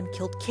 and that one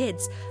killed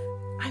kids.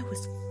 I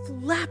was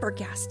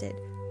flabbergasted.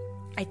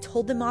 I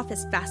told them off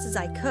as fast as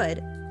I could.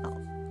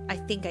 Well, I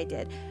think I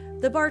did.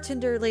 The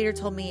bartender later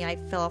told me I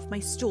fell off my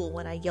stool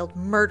when I yelled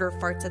murder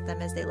farts at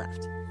them as they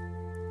left.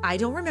 I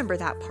don't remember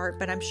that part,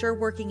 but I'm sure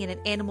working in an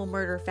animal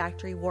murder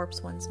factory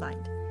warps one's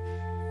mind.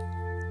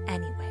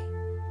 Anyway,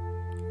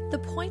 the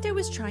point I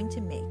was trying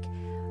to make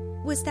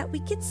was that we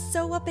get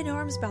so up in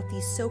arms about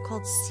these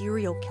so-called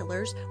serial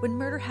killers when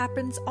murder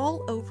happens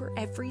all over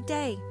every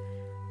day.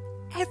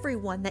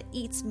 Everyone that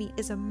eats meat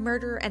is a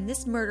murderer, and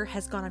this murder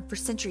has gone on for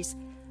centuries,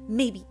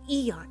 maybe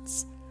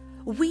eons.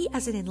 We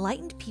as an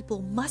enlightened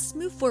people must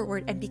move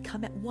forward and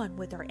become at one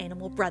with our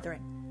animal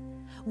brethren.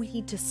 We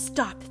need to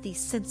stop the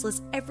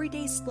senseless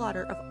everyday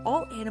slaughter of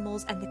all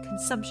animals and the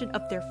consumption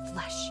of their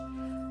flesh.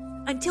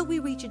 Until we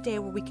reach a day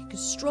where we can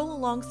stroll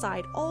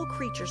alongside all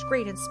creatures,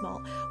 great and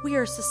small, we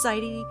are a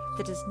society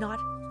that does not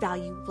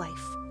value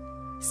life.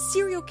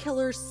 Serial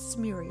killers,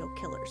 smerial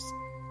killers.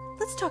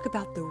 Let's talk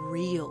about the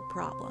real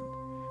problem.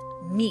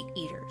 Meat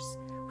eaters.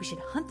 We should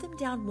hunt them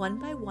down one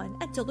by one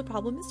until the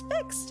problem is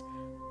fixed.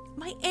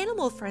 My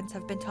animal friends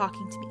have been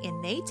talking to me,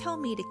 and they tell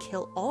me to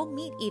kill all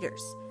meat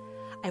eaters.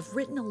 I've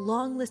written a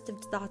long list of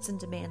thoughts and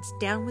demands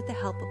down with the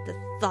help of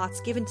the thoughts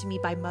given to me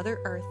by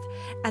Mother Earth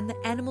and the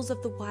animals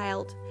of the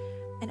wild,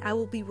 and I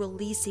will be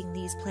releasing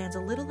these plans a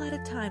little at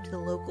a time to the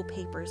local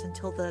papers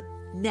until the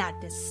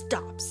madness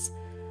stops.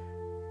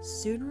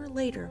 Sooner or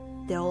later,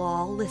 they'll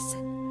all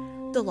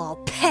listen. They'll all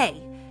pay.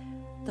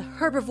 The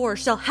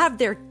herbivores shall have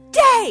their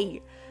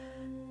day!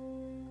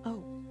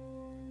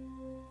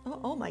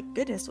 Oh my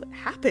goodness, what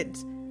happened?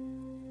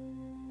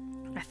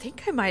 I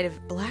think I might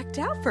have blacked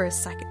out for a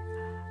second.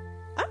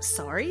 I'm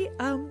sorry.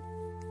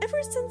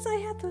 Ever since I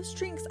had those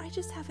drinks, I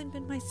just haven't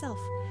been myself.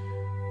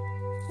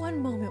 One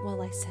moment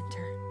while I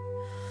center.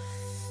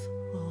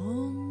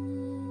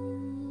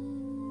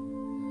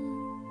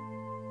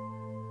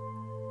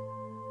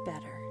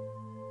 Better.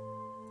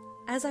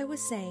 As I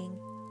was saying,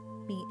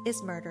 meat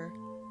is murder.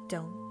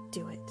 Don't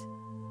do it.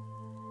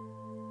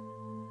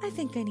 I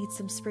think I need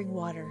some spring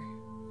water.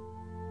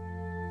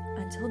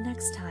 Until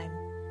next time,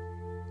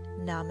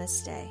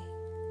 namaste.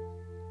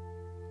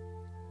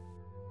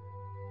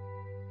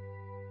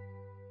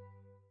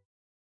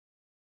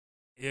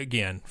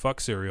 Again, fuck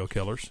serial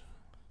killers.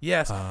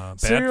 Yes, bad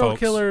serial folks.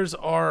 killers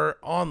are,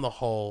 on the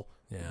whole,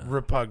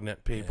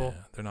 repugnant people.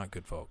 Yeah, they're not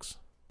good folks.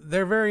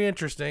 They're very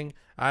interesting.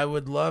 I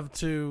would love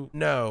to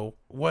know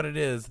what it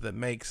is that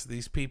makes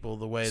these people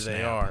the way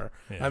they are.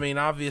 Yeah. I mean,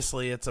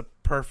 obviously, it's a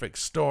perfect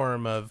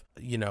storm of,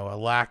 a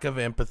lack of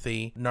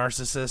empathy,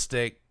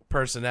 narcissistic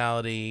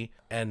personality,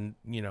 and,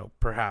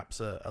 perhaps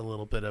a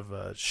little bit of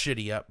a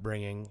shitty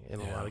upbringing in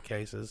a lot of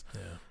cases.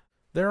 Yeah.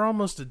 They're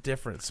almost a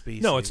different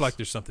species. No, it's like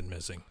there's something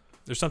missing.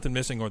 There's something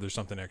missing or there's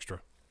something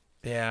extra.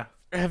 Yeah.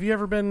 Have you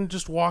ever been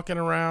just walking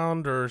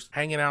around or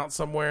hanging out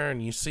somewhere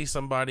and you see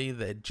somebody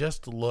that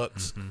just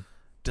looks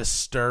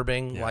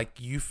disturbing? Yeah. Like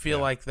you feel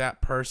like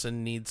that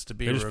person needs to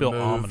be They just removed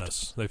feel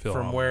ominous. They feel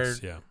from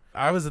ominous, where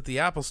I was at the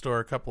Apple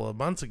store a couple of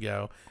months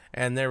ago,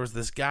 and there was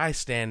this guy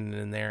standing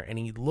in there, and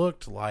he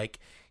looked like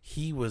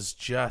he was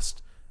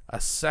just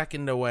a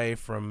second away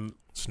from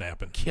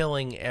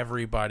killing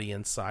everybody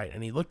in sight,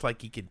 and he looked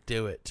like he could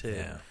do it too.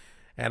 Yeah.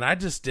 And I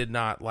just did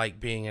not like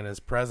being in his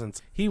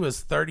presence. He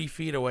was 30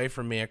 feet away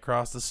from me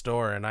across the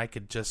store, and I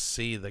could just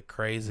see the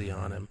crazy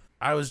on him.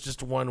 I was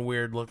just one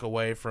weird look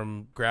away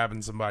from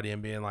grabbing somebody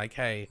and being like,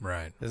 hey,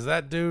 is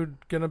that dude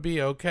going to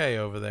be okay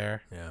over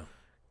there? Yeah.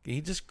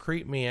 He just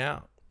creeped me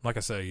out. Like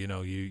I say,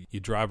 you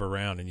drive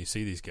around and you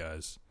see these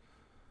guys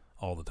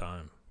all the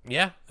time.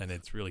 Yeah. And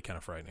it's really kind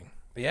of frightening.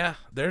 Yeah,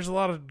 there's a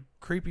lot of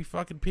creepy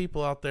fucking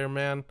people out there,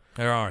 man.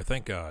 There are,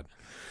 thank God.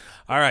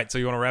 All right, so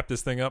you want to wrap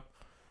this thing up?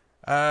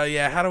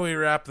 Yeah, how do we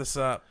wrap this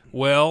up?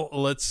 Well,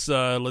 let's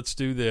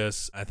do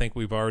this. I think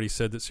we've already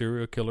said that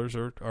serial killers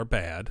are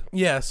bad.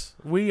 Yes,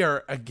 we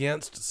are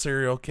against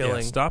serial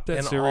killing. Yeah, stop that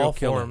in serial all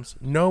killing. forms.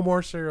 No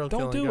more serial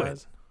Don't killing, do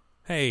guys. it.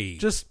 Hey,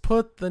 just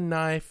put the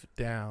knife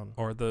down,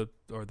 or the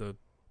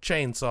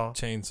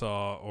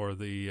chainsaw, or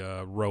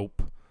the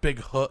rope, big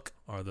hook,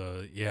 or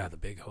the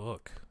big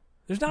hook.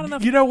 There's not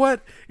enough. You know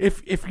what?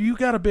 If you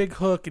got a big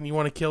hook and you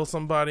want to kill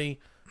somebody,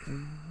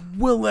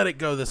 we'll let it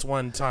go this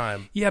one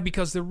time. Yeah,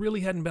 because there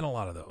really hadn't been a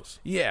lot of those.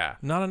 Yeah,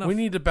 not enough. We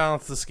need to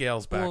balance the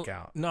scales back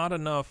out. Not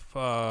enough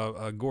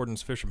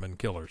Gordon's fisherman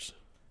killers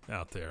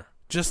out there.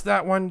 Just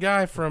that one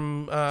guy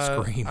from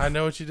Scream. I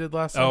Know What You Did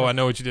Last Oh, Summer. I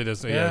Know What You Did.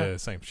 Yeah,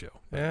 same show.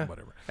 Yeah,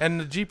 whatever. And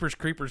the Jeepers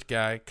Creepers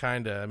guy,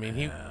 kind of. I mean,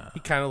 he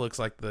kind of looks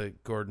like the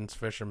Gordon's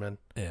Fisherman.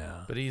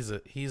 Yeah, but he's a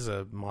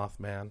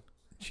Mothman.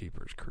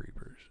 Jeepers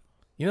Creepers.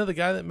 You know the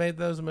guy that made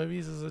those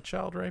movies is a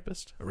child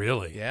rapist?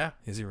 Really? Yeah.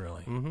 Is he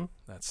really? Mm-hmm.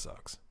 That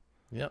sucks.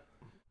 Yep.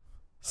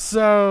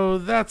 So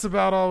that's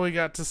about all we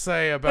got to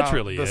say about That's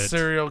really the it.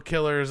 serial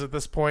killers at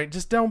this point.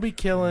 Just don't be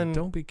killing.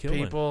 Don't be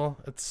killing people.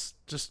 It's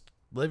just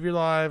live your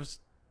lives.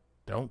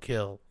 Don't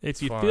kill. If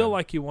It's you fun. feel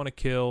like you want to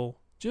kill,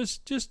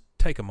 just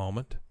take a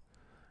moment.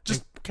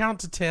 Just count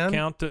to 10.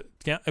 Count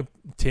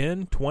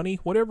 10, 20,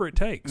 whatever it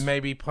takes.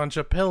 Maybe punch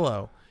a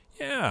pillow.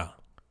 Yeah.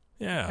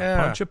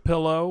 Punch a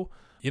pillow.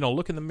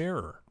 Look in the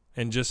mirror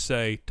and just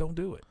say, don't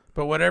do it.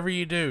 But whatever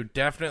you do,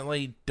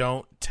 definitely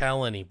don't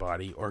tell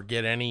anybody or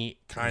get any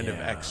kind of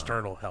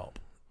external help.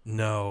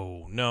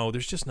 No,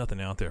 there's just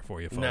nothing out there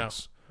for you, folks. No,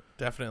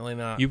 definitely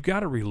not. You've got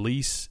to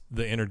release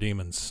the inner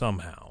demons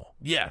somehow.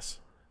 Yes.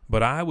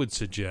 But I would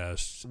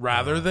suggest...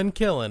 rather than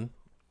killing...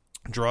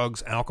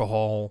 drugs,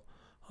 alcohol,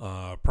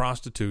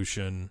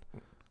 prostitution.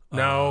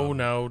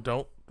 No,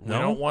 don't. We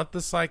don't want the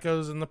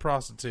psychos and the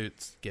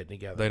prostitutes getting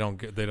together. They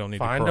don't need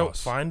to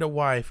cross. Find a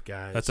wife,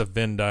 guys. That's a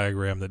Venn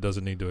diagram that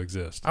doesn't need to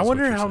exist. I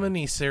wonder how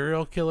many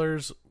serial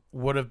killers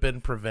would have been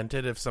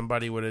prevented if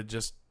somebody would have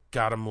just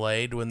got them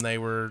laid when they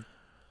were,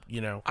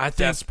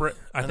 desperate.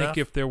 I think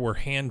if there were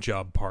hand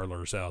job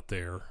parlors out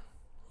there,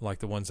 like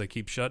the ones they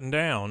keep shutting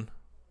down,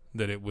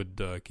 that it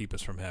would keep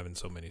us from having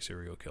so many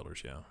serial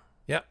killers. Yeah.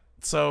 Yep.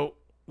 So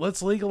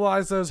let's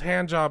legalize those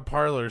hand job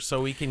parlors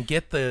so we can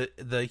get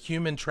the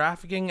human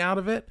trafficking out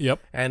of it. Yep.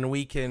 And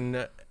we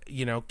can,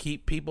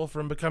 keep people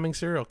from becoming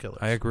serial killers.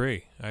 I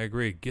agree.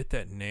 Get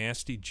that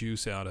nasty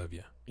juice out of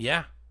you.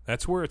 Yeah.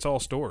 That's where it's all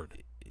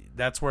stored.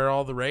 That's where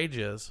all the rage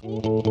is.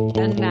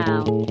 And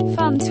now,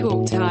 fun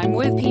talk time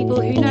with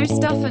people who know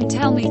stuff and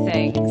tell me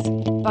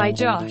things. By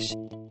Josh.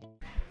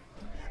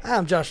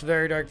 I'm Josh,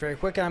 very dark, very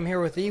quick. I'm here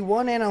with the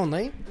one and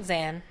only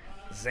Zan.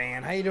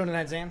 Zan, how you doing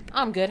tonight, Zan?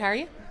 I'm good. How are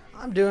you?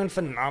 I'm doing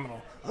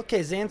phenomenal.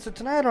 Okay, Zan, so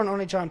tonight on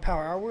Only John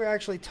Power Hour, we're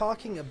actually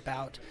talking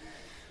about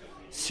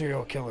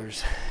serial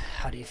killers.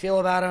 How do you feel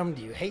about them?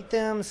 Do you hate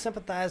them?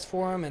 Sympathize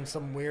for them in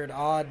some weird,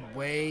 odd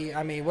way?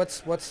 I mean,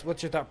 what's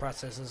your thought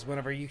processes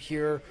whenever you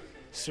hear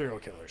serial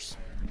killers?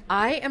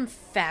 I am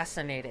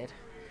fascinated.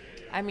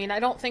 I mean, I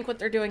don't think what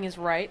they're doing is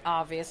right,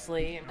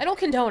 obviously. I don't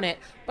condone it,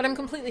 but I'm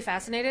completely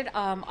fascinated.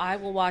 I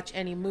will watch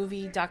any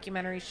movie,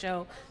 documentary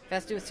show. If it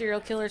has to do with serial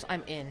killers,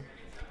 I'm in.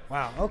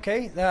 Wow,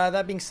 okay.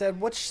 That being said,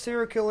 which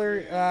serial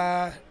killer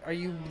are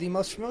you the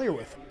most familiar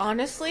with?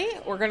 Honestly,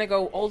 we're going to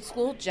go old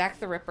school, Jack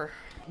the Ripper.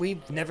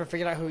 We've never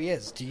figured out who he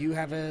is. Do you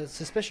have a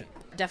suspicion?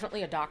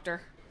 Definitely a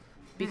doctor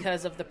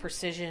because of the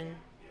precision,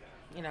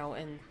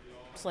 in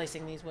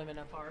slicing these women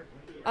apart.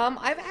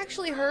 I've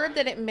actually heard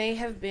that it may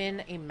have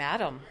been a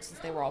madam since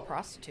they were all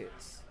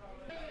prostitutes.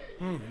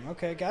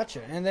 Okay,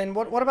 gotcha. And then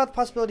what about the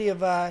possibility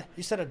of,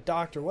 you said a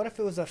doctor. What if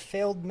it was a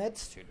failed med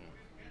student?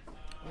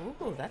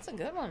 Ooh, that's a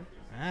good one.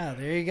 Ah,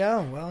 there you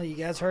go. Well, you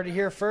guys heard it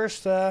here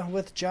first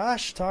with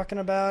Josh talking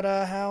about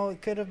how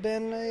it could have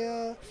been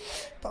a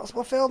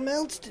possible failed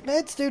med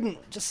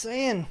student. Just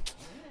saying.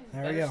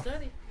 There we go.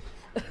 Study.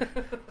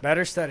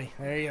 Better study.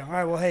 There you go. All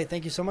right, well, hey,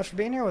 thank you so much for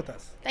being here with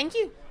us. Thank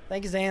you.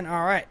 Thank you, Zan.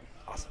 All right.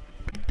 Awesome.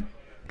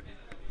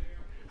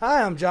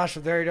 Hi, I'm Josh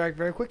with Very Dark,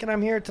 Very Quick, and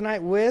I'm here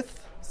tonight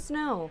with...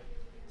 Snow.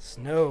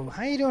 Snow.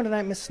 How you doing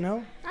tonight, Miss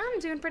Snow? I'm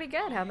doing pretty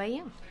good. How about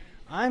you?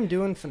 I'm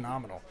doing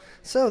phenomenal.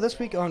 So this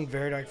week on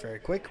Very Dark, Very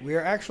Quick, we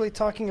are actually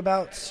talking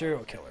about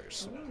serial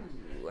killers.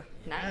 Ooh,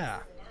 nice. Yeah.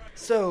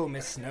 So,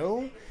 Miss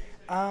Snow,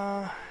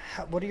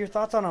 what are your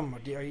thoughts on them?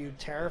 Are you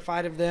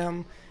terrified of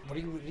them? What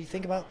do you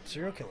think about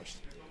serial killers?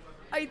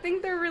 I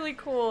think they're really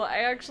cool. I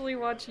actually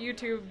watch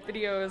YouTube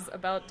videos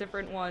about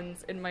different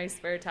ones in my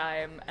spare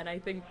time, and I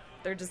think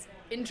they're just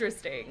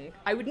interesting.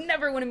 I would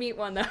never want to meet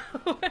one,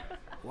 though.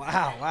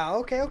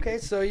 Wow. Okay.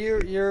 So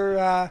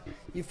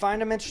you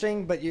find them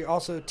interesting, but you're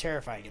also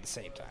terrifying at the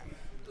same time.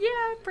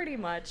 Yeah, pretty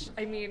much.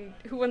 I mean,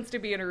 who wants to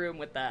be in a room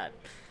with that?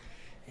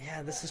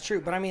 Yeah, this is true.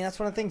 But I mean, that's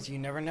one of the things you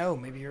never know.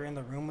 Maybe you're in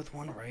the room with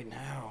one right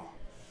now.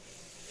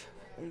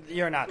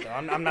 You're not, though.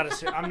 I'm not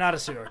a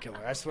serial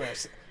killer. I swear.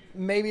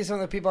 Maybe some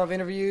of the people I've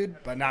interviewed,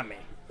 but not me.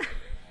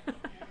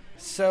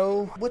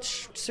 So,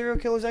 which serial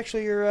killer is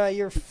actually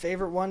your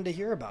favorite one to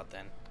hear about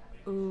then?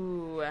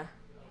 Ooh,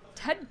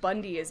 Ted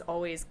Bundy is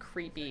always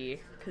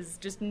creepy because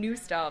just new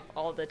stuff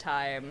all the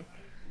time.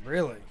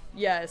 Really?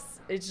 Yes,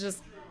 it's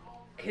just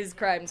his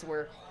crimes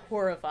were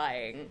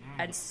horrifying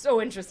and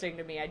so interesting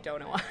to me. I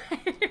don't know why.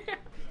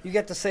 You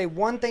get to say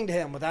one thing to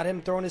him without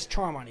him throwing his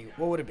charm on you.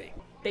 What would it be?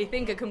 They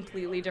think a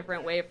completely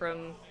different way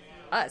from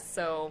us,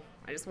 so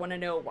I just want to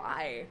know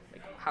why.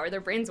 Like, how are their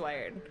brains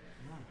wired?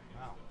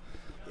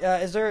 Wow.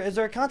 Is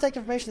there contact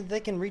information that they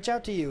can reach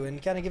out to you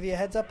and kind of give you a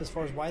heads up as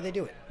far as why they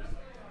do it?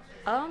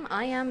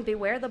 I am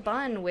Beware the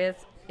Bun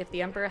with If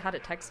the Emperor Had a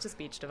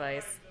Text-to-Speech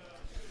Device.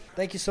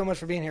 Thank you so much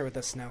for being here with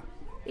us, Snow.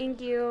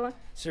 Thank you.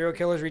 Serial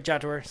killers, reach out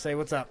to her. Say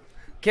what's up.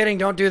 Kidding,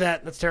 don't do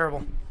that. That's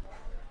terrible.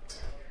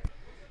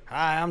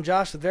 Hi, I'm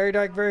Josh with Very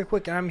Dark, Very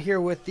Quick, and I'm here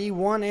with the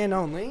one and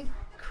only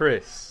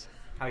Chris.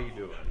 How you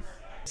doing?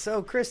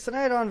 So, Chris,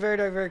 tonight on Very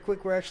Dark, Very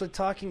Quick, we're actually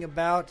talking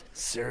about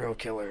serial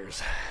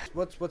killers.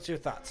 What's your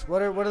thoughts?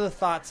 What are the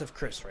thoughts of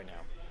Chris right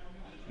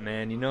now?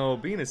 Man,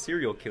 being a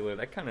serial killer,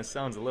 that kind of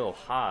sounds a little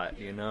hot,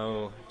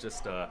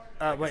 Just a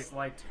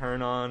slight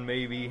turn on,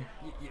 maybe.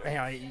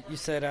 You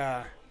said,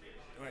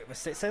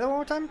 say that one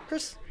more time,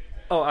 Chris?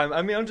 Oh,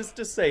 I'm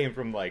just saying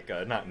from,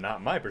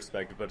 not my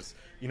perspective, but,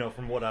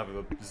 from what I've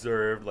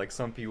observed,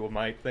 some people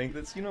might think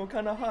that's,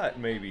 kind of hot,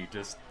 maybe,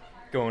 just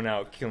going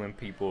out, killing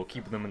people,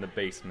 keeping them in the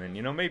basement,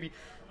 maybe,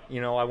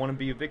 I want to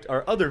be a victim,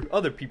 or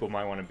other people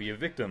might want to be a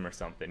victim or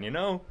something,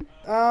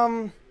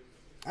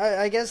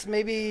 I guess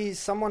maybe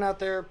someone out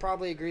there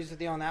probably agrees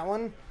with you on that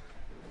one.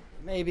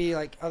 Maybe,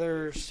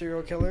 other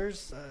serial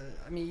killers.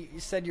 You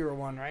said you were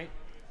one, right?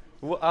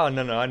 Well, oh,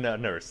 no, I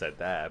never said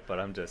that, but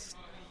I'm just...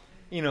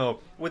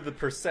 with the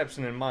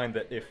perception in mind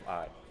that if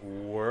I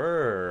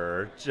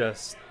were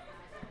just...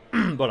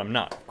 but I'm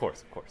not, of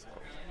course.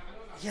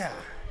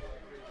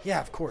 Yeah,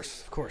 of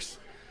course.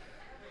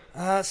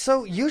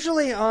 So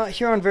usually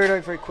here on Very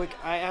Dark, Very Quick,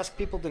 I ask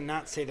people to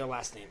not say their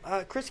last name.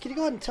 Chris, can you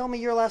go ahead and tell me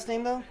your last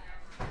name, though?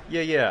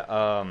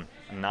 Yeah.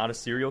 Not a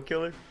serial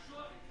killer.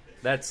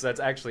 That's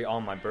actually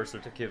on my birth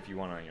certificate if you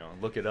want to,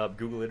 look it up,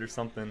 Google it or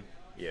something.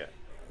 Yeah.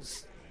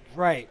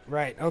 Right.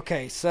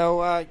 Okay,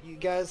 so you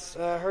guys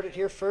heard it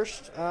here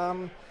first.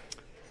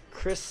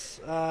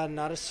 Chris,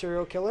 not a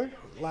serial killer,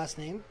 last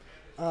name,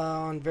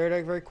 on Very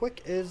Dark, Very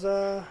Quick, is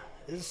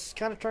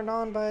kind of turned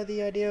on by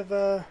the idea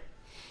of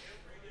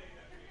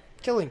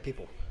killing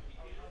people.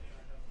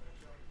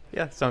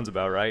 Yeah, sounds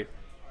about right.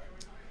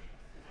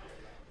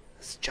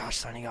 This is Josh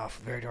signing off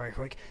Very Dark, Very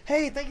Quick.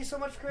 Hey, thank you so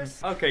much,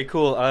 Chris. Okay,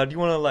 cool. Do you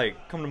want to,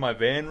 come to my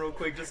van real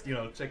quick? Just,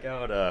 check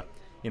out, a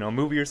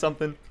movie or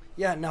something?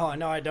 Yeah, no,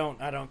 I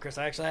don't, Chris.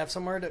 I actually have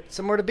somewhere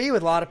to be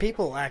with a lot of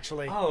people,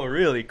 actually. Oh,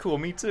 really? Cool,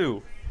 me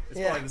too. It's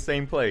probably the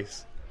same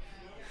place.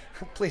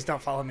 Please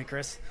don't follow me,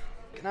 Chris.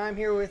 And I'm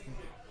here with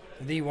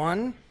the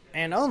one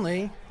and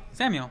only...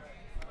 Samuel,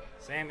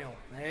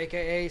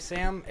 a.k.a.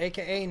 Sam,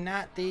 a.k.a.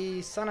 not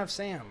the son of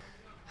Sam.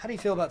 How do you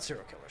feel about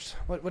serial killers?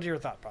 What are your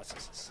thought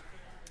processes?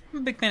 I'm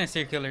a big fan of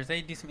serial killers.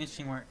 They do some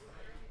interesting work.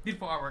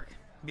 Beautiful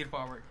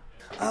artwork.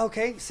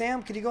 Okay,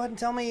 Sam, could you go ahead and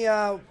tell me...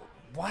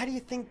 why do you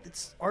think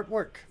it's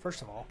artwork,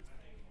 first of all?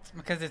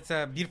 Because it's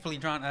beautifully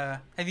drawn.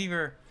 Have you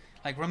ever,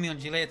 Romeo and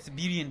Juliet, it's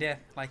beauty and death.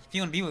 If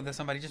you want to be with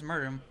somebody, just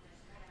murder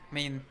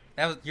them.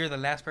 You're the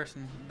last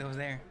person that was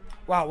there.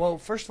 Wow, well,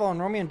 first of all, in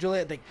Romeo and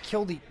Juliet, they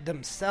killed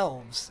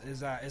themselves,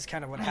 is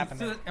kind of what happened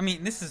there.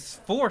 This is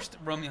forced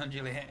Romeo and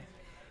Juliet.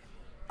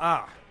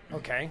 Ah,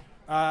 okay.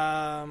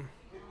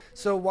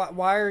 So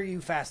why are you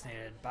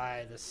fascinated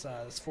by this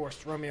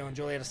forced Romeo and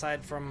Juliet,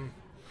 aside from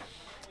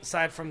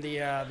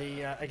the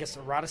I guess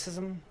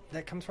eroticism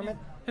that comes from it?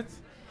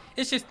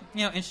 It's just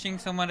interesting.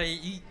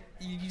 Somebody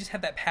you just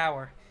have that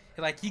power.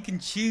 You can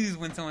choose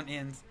when someone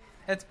ends.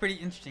 That's pretty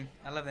interesting.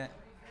 I love that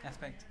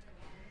aspect.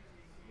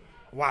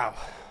 Wow.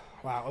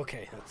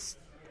 Okay,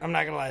 I'm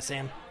not gonna lie,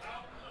 Sam.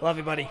 Love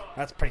you, buddy.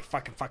 That's pretty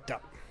fucking fucked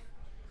up.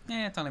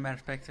 Yeah, it's only a matter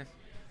of perspective.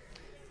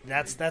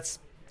 That's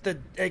the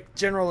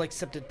general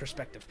accepted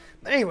perspective.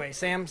 But anyway,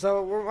 Sam,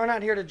 so we're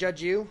not here to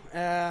judge you,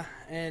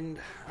 and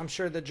I'm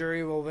sure the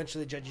jury will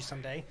eventually judge you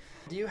someday.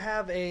 Do you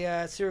have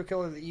a serial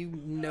killer that you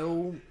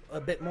know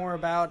a bit more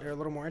about or a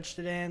little more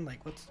interested in?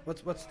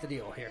 What's the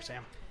deal here,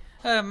 Sam?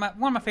 One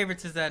of my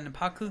favorites is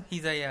Napaku.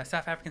 He's a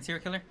South African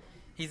serial killer.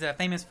 He's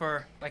famous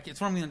for, it's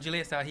Romeo and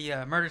Juliet style. He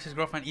murders his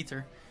girlfriend, eats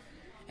her,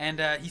 and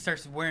he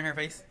starts wearing her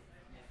face.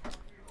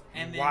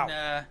 And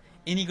then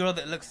any girl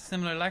that looks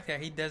similar like that,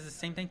 he does the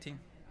same thing to.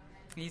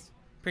 He's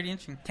pretty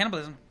interesting.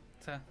 Cannibalism.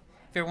 So, if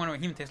you ever wonder what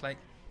human tastes like,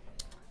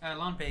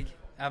 lawn pig.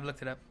 I've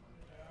looked it up.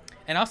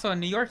 And also in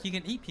New York, you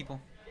can eat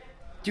people.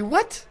 Do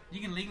what?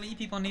 You can legally eat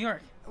people in New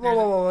York.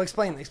 Whoa!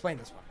 Explain this one.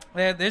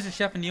 There's a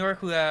chef in New York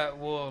who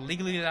will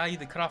legally allow you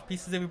to cut off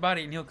pieces of your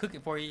body, and he'll cook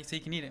it for you so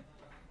you can eat it.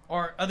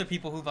 Or other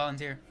people who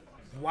volunteer.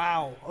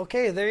 Wow.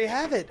 Okay, there you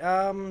have it.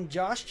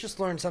 Josh just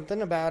learned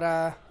something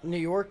about New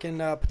York and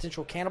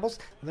potential cannibals.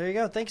 There you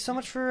go. Thank you so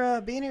much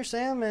for being here,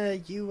 Sam.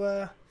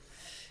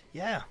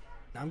 Yeah.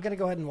 I'm going to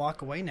go ahead and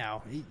walk away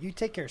now. You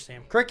take care,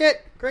 Sam.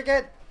 Cricket!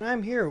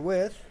 I'm here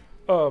with...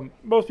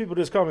 most people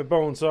just call me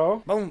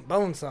Bonesaw.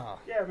 Bonesaw.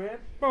 Yeah, man.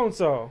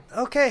 Bonesaw.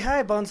 Okay,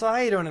 hi, Bonesaw. How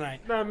you doing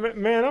tonight? Nah,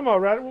 man, I'm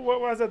all right.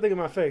 Why is that thing in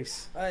my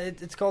face?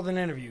 It's called an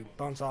interview,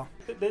 Bonesaw.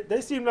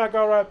 They seem like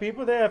all right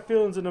people. They have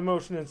feelings and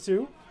emotion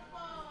ensued.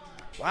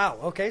 Wow,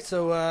 okay,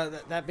 so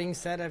that being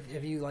said,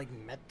 have you,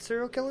 met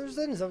serial killers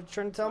then? Is that what you're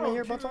trying to tell me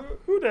here, Bonesaw?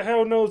 Who the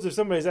hell knows if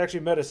somebody's actually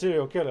met a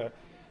serial killer?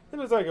 It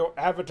looks like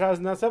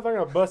advertising that stuff. I'm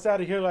going to bust out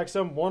of here like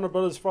some Warner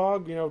Brothers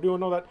frog,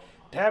 doing all that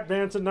tap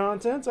dancing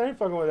nonsense. I ain't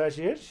fucking with that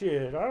shit.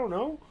 Shit, I don't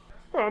know.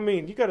 Well,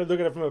 you got to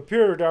look at it from a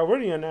pure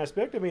Darwinian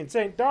aspect.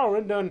 St.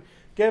 Darwin done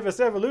gave us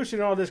evolution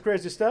and all this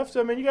crazy stuff.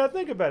 So, you got to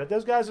think about it.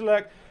 Those guys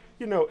are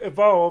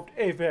evolved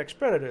apex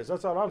predators.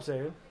 That's all I'm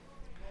saying.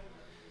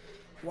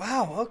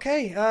 Wow,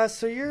 okay.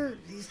 So you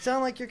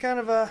sound like you're kind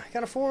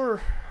of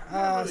for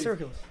serial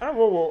killers.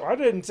 Whoa, I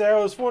didn't say I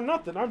was for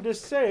nothing. I'm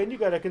just saying you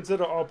got to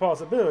consider all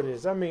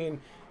possibilities. I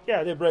mean,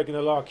 yeah, they're breaking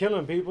the law,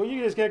 killing people.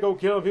 You just can't go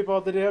killing people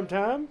all the damn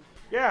time.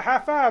 Yeah, high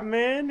five,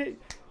 man.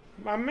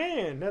 My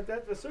man,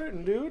 that's a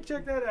certain dude.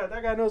 Check that out.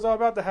 That guy knows all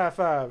about the high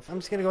five. I'm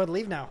just gonna go ahead and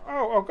leave now.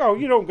 Oh,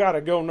 you don't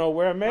gotta go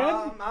nowhere,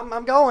 man.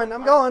 I'm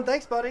going.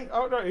 Thanks, buddy.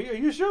 Oh, no, are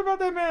you sure about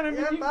that, man? I mean,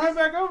 you can come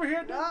back over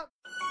here.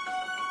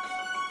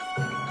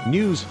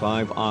 News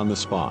 5 on the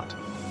spot.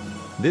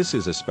 This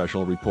is a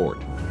special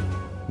report.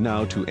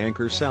 Now to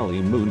anchor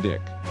Sally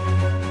Moondick.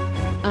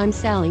 I'm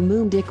Sally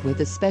Moondick with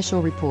a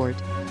special report.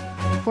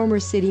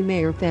 Former city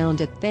mayor found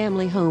at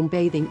family home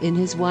bathing in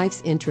his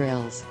wife's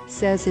entrails.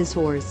 Says his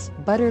horse,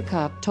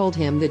 Buttercup, told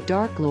him the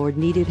Dark Lord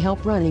needed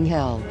help running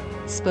hell.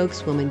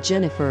 Spokeswoman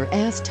Jennifer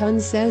Aston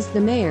says the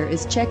mayor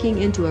is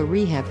checking into a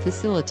rehab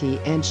facility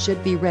and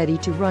should be ready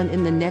to run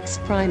in the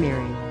next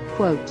primary.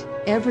 Quote,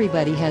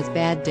 everybody has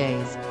bad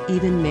days,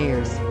 even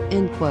mayors,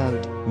 end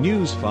quote.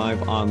 News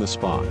 5 on the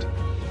spot.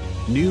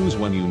 News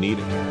when you need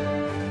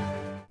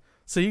it.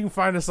 So you can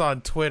find us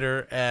on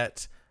Twitter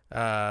at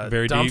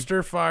Very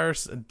dumpster deep.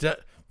 fires.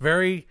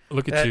 Very.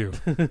 Look at you.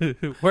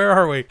 Where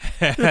are we?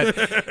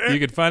 You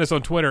can find us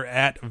on Twitter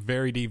at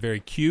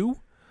VeryD,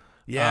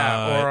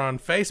 Yeah, or on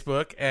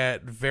Facebook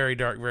at Very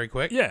Dark, Very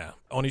Quick. Yeah,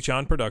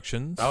 Onichan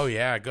Productions. Oh,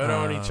 yeah. Go to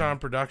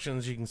Onichan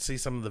Productions. You can see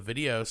some of the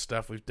video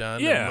stuff we've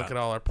done. Yeah. And look at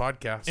all our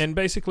podcasts. And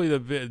basically,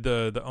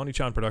 the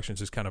Onichan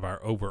Productions is kind of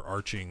our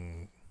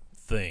overarching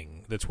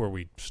thing. That's where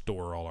we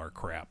store all our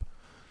crap.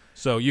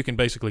 So you can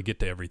basically get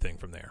to everything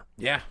from there.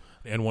 Yeah.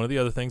 And one of the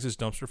other things is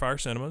Dumpster Fire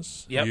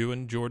Cinemas. Yep. You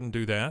and Jordan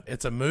do that.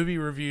 It's a movie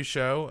review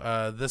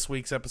show. This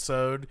week's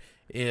episode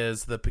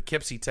is the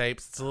Poughkeepsie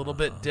tapes. It's a little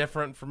bit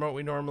different from what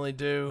we normally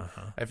do.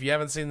 If you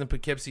haven't seen the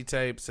Poughkeepsie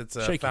tapes, it's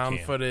a Shaky found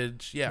cam.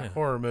 footage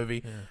horror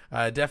movie.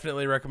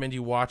 Definitely recommend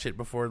you watch it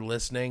before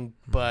listening,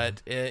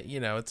 but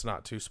it's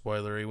not too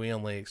spoilery. We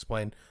only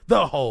explain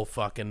the whole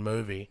fucking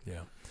movie.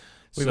 Yeah.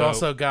 We've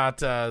also got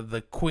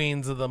the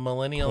Queens of the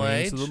Millennial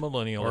Age. Queens of the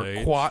Millennial Age.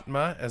 Or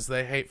Quatma, as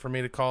they hate for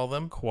me to call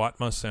them.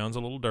 Quatma sounds a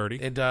little dirty.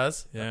 It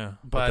does. Yeah,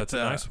 but that's a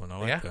nice one. I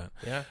like that.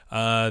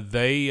 Yeah.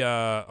 They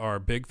are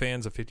big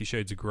fans of 50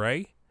 Shades of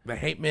Grey. They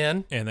hate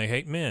men. And they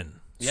hate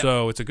men. Yep.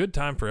 So it's a good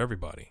time for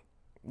everybody.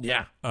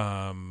 Yeah.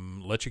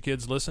 Let your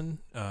kids listen.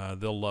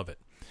 They'll love it.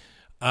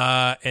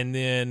 And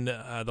then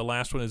the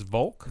last one is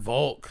Volk.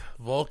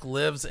 Volk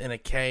lives in a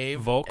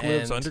cave. Volk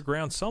lives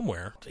underground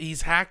somewhere.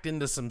 He's hacked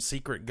into some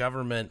secret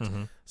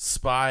government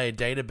spy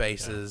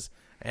databases,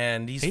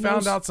 and he found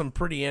knows out some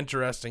pretty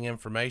interesting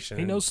information.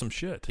 He knows some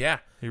shit. Yeah.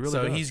 He really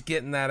so does. he's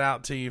getting that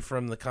out to you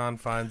from the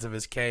confines of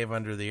his cave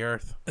under the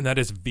earth. And that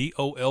is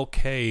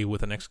VOLK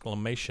with an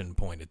exclamation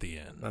point at the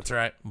end. That's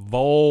right.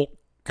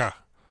 Volka.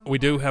 We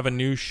do have a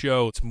new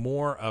show. It's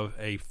more of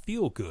a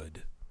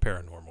feel-good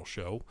paranormal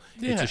show.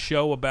 Yeah. It's a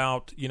show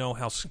about,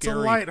 how scary. It's a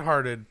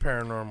lighthearted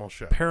paranormal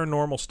show.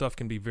 Paranormal stuff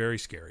can be very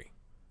scary.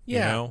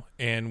 Yeah.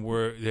 And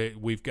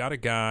we've got a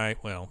guy,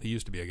 well, he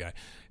used to be a guy,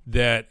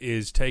 that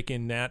is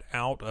taking that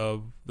out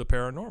of the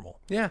paranormal.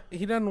 Yeah.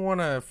 He doesn't want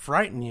to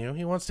frighten you.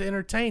 He wants to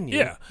entertain you.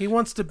 Yeah. He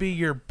wants to be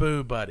your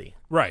boo buddy.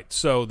 Right.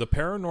 So the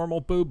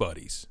Paranormal Boo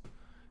Buddies,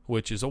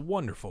 which is a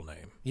wonderful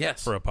name.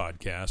 Yes. For a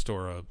podcast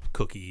or a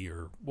cookie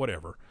or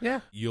whatever. Yeah.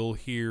 You'll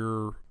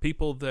hear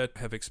people that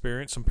have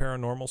experienced some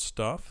paranormal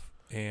stuff,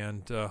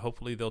 and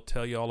hopefully they'll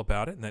tell you all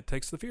about it, and that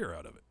takes the fear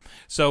out of it.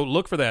 So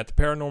look for that, the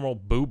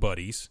Paranormal Boo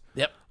Buddies.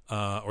 Yep.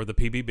 Or the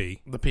PBB.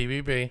 The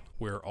PBB.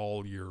 Where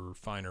all your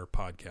finer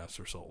podcasts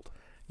are sold.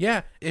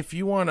 Yeah, if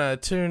you want to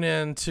tune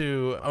in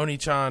to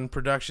Onichan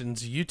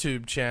Productions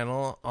YouTube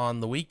channel on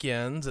the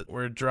weekends,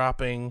 we're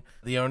dropping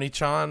the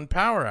Onichan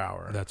Power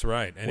Hour. That's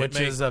right. And which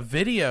is a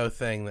video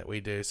thing that we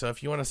do. So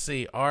if you want to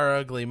see our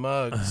ugly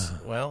mugs,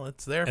 well,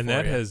 it's there for you. And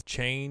that has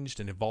changed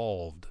and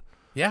evolved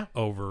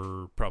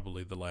over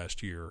probably the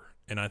last year,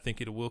 and I think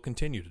it will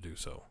continue to do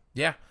so.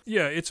 Yeah.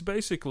 Yeah, it's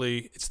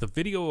the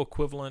video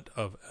equivalent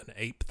of an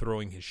ape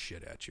throwing his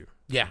shit at you.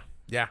 Yeah.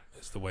 Yeah.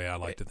 It's the way I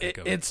like to think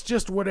of it. It's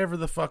just whatever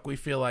the fuck we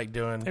feel like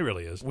doing. It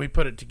really is. We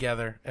put it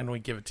together and we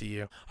give it to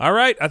you. All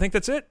right. I think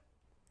that's it.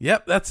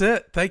 Yep, that's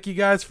it. Thank you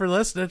guys for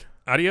listening.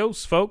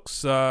 Adios,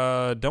 folks.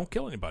 Don't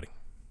kill anybody.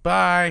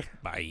 Bye.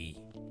 Bye.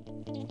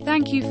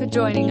 Thank you for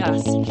joining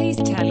us. Please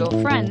tell your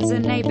friends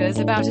and neighbors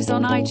about us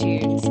on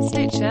iTunes,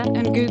 Stitcher,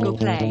 and Google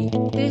Play.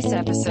 This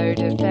episode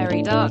of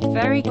Very Dark,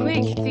 Very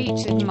Quick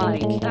featured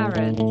Mike,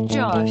 Aaron,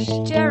 Josh,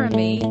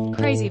 Jeremy,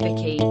 Crazy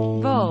Vicky,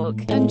 Volk,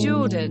 and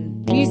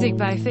Jordan. Music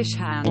by Fish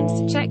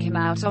Hands. Check him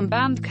out on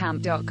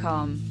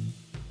bandcamp.com.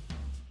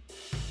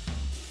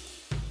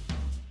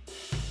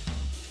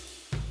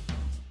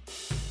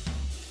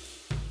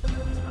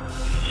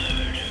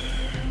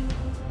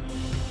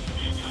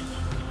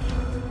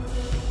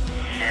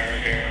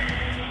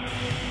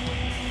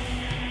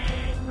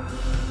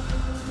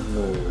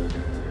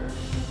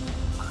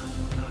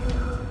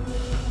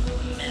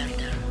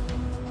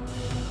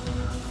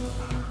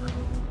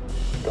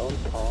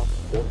 Don't talk,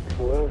 just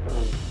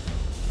listen.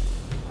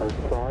 I'm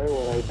sorry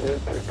what I did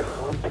to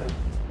Compton.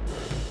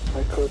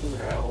 I couldn't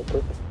help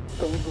it.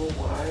 don't know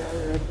why I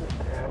ran this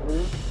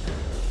tavern.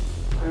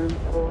 I am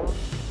so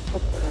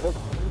upset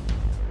about it.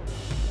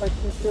 I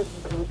keep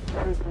getting good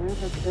for a dream. I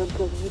can't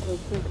believe I'm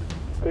in this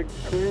big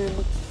dream.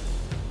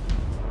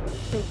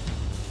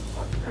 I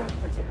can't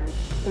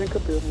think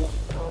of being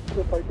locked up.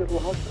 If I get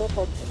locked up,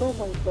 I'll kill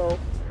myself.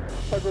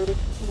 I'd rather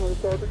kill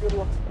myself than get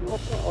locked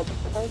up. I'll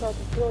try not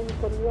to kill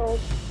anybody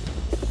else.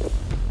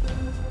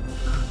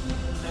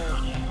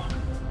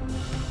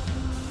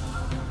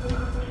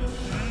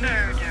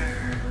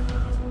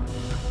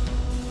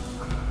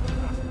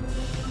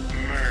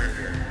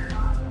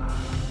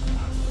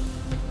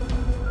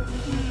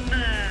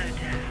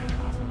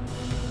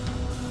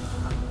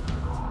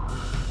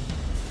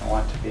 I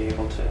want to be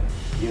able to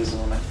use a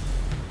woman.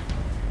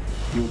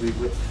 You will be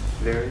whipped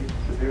very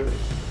severely.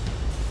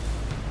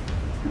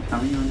 And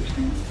tell me you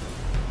understand.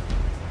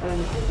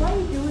 Why are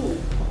you doing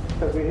this?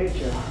 Because we hate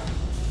you.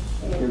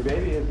 Your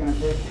baby is going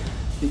to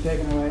be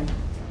taken away.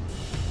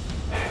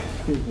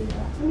 Excuse me.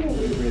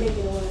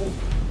 Taken away.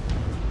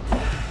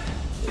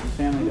 There's a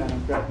family down in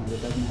Stratton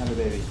that doesn't have a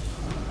baby.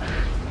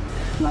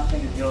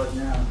 Nothing is yours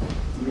now.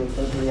 You're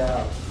totally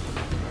out.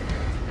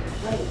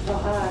 It's so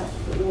hard.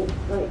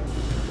 It's like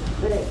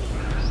sick.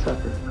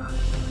 Suffer.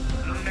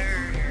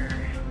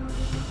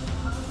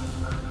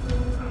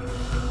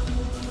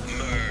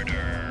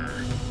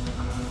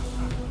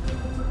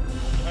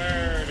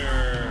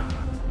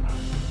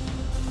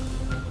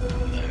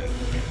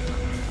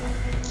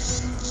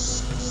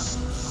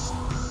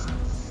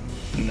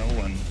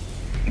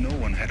 No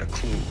one had a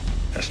clue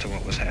as to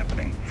what was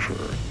happening for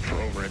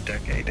over a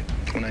decade.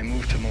 When I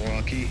moved to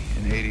Milwaukee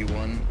in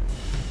 '81,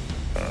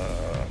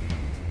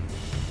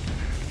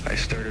 I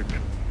started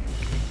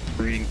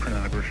reading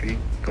pornography,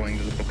 going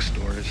to the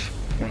bookstores.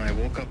 When I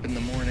woke up in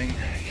the morning,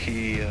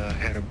 he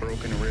had a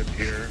broken rib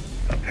here.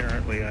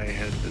 Apparently I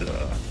had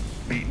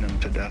beaten him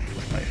to death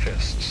with my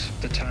fists.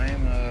 At the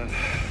time,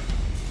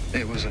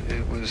 it was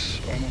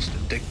almost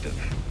addictive.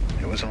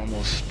 It was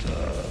almost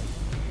a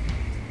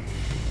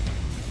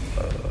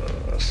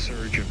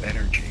surge of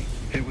energy.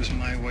 It was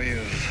my way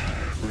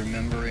of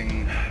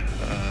remembering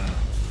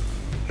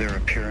their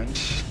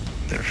appearance,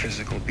 their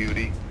physical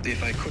beauty.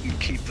 If I couldn't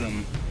keep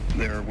them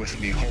there with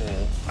me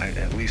whole,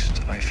 at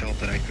least I felt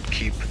that I could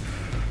keep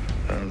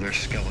their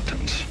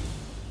skeletons.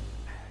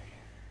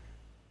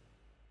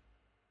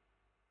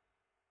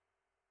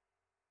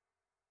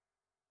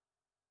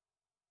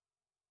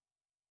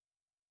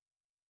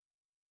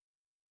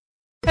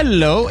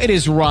 Hello, it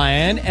is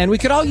Ryan, and we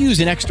could all use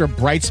an extra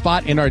bright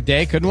spot in our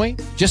day, couldn't we?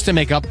 Just to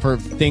make up for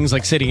things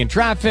like sitting in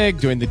traffic,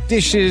 doing the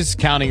dishes,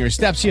 counting your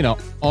steps, you know,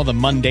 all the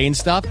mundane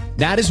stuff.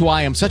 That is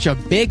why I'm such a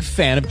big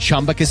fan of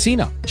Chumba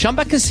Casino.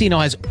 Chumba Casino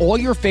has all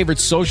your favorite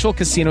social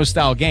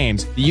casino-style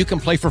games that you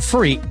can play for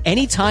free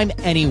anytime,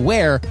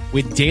 anywhere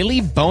with daily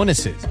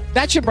bonuses.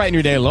 That should brighten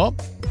your day a little.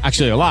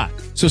 Actually, a lot.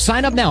 So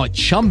sign up now at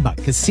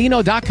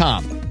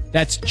ChumbaCasino.com.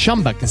 That's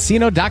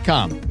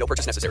ChumbaCasino.com. No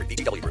purchase necessary.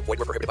 VGW Group. Void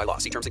where prohibited by law.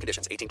 See terms and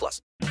conditions. 18+.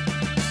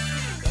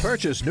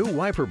 Purchase new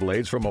wiper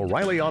blades from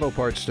O'Reilly Auto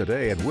Parts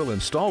today and we'll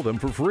install them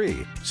for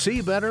free. See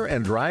better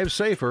and drive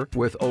safer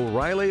with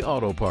O'Reilly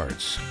Auto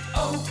Parts.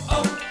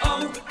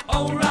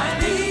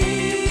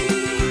 O'Reilly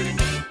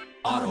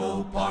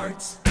Auto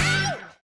Parts.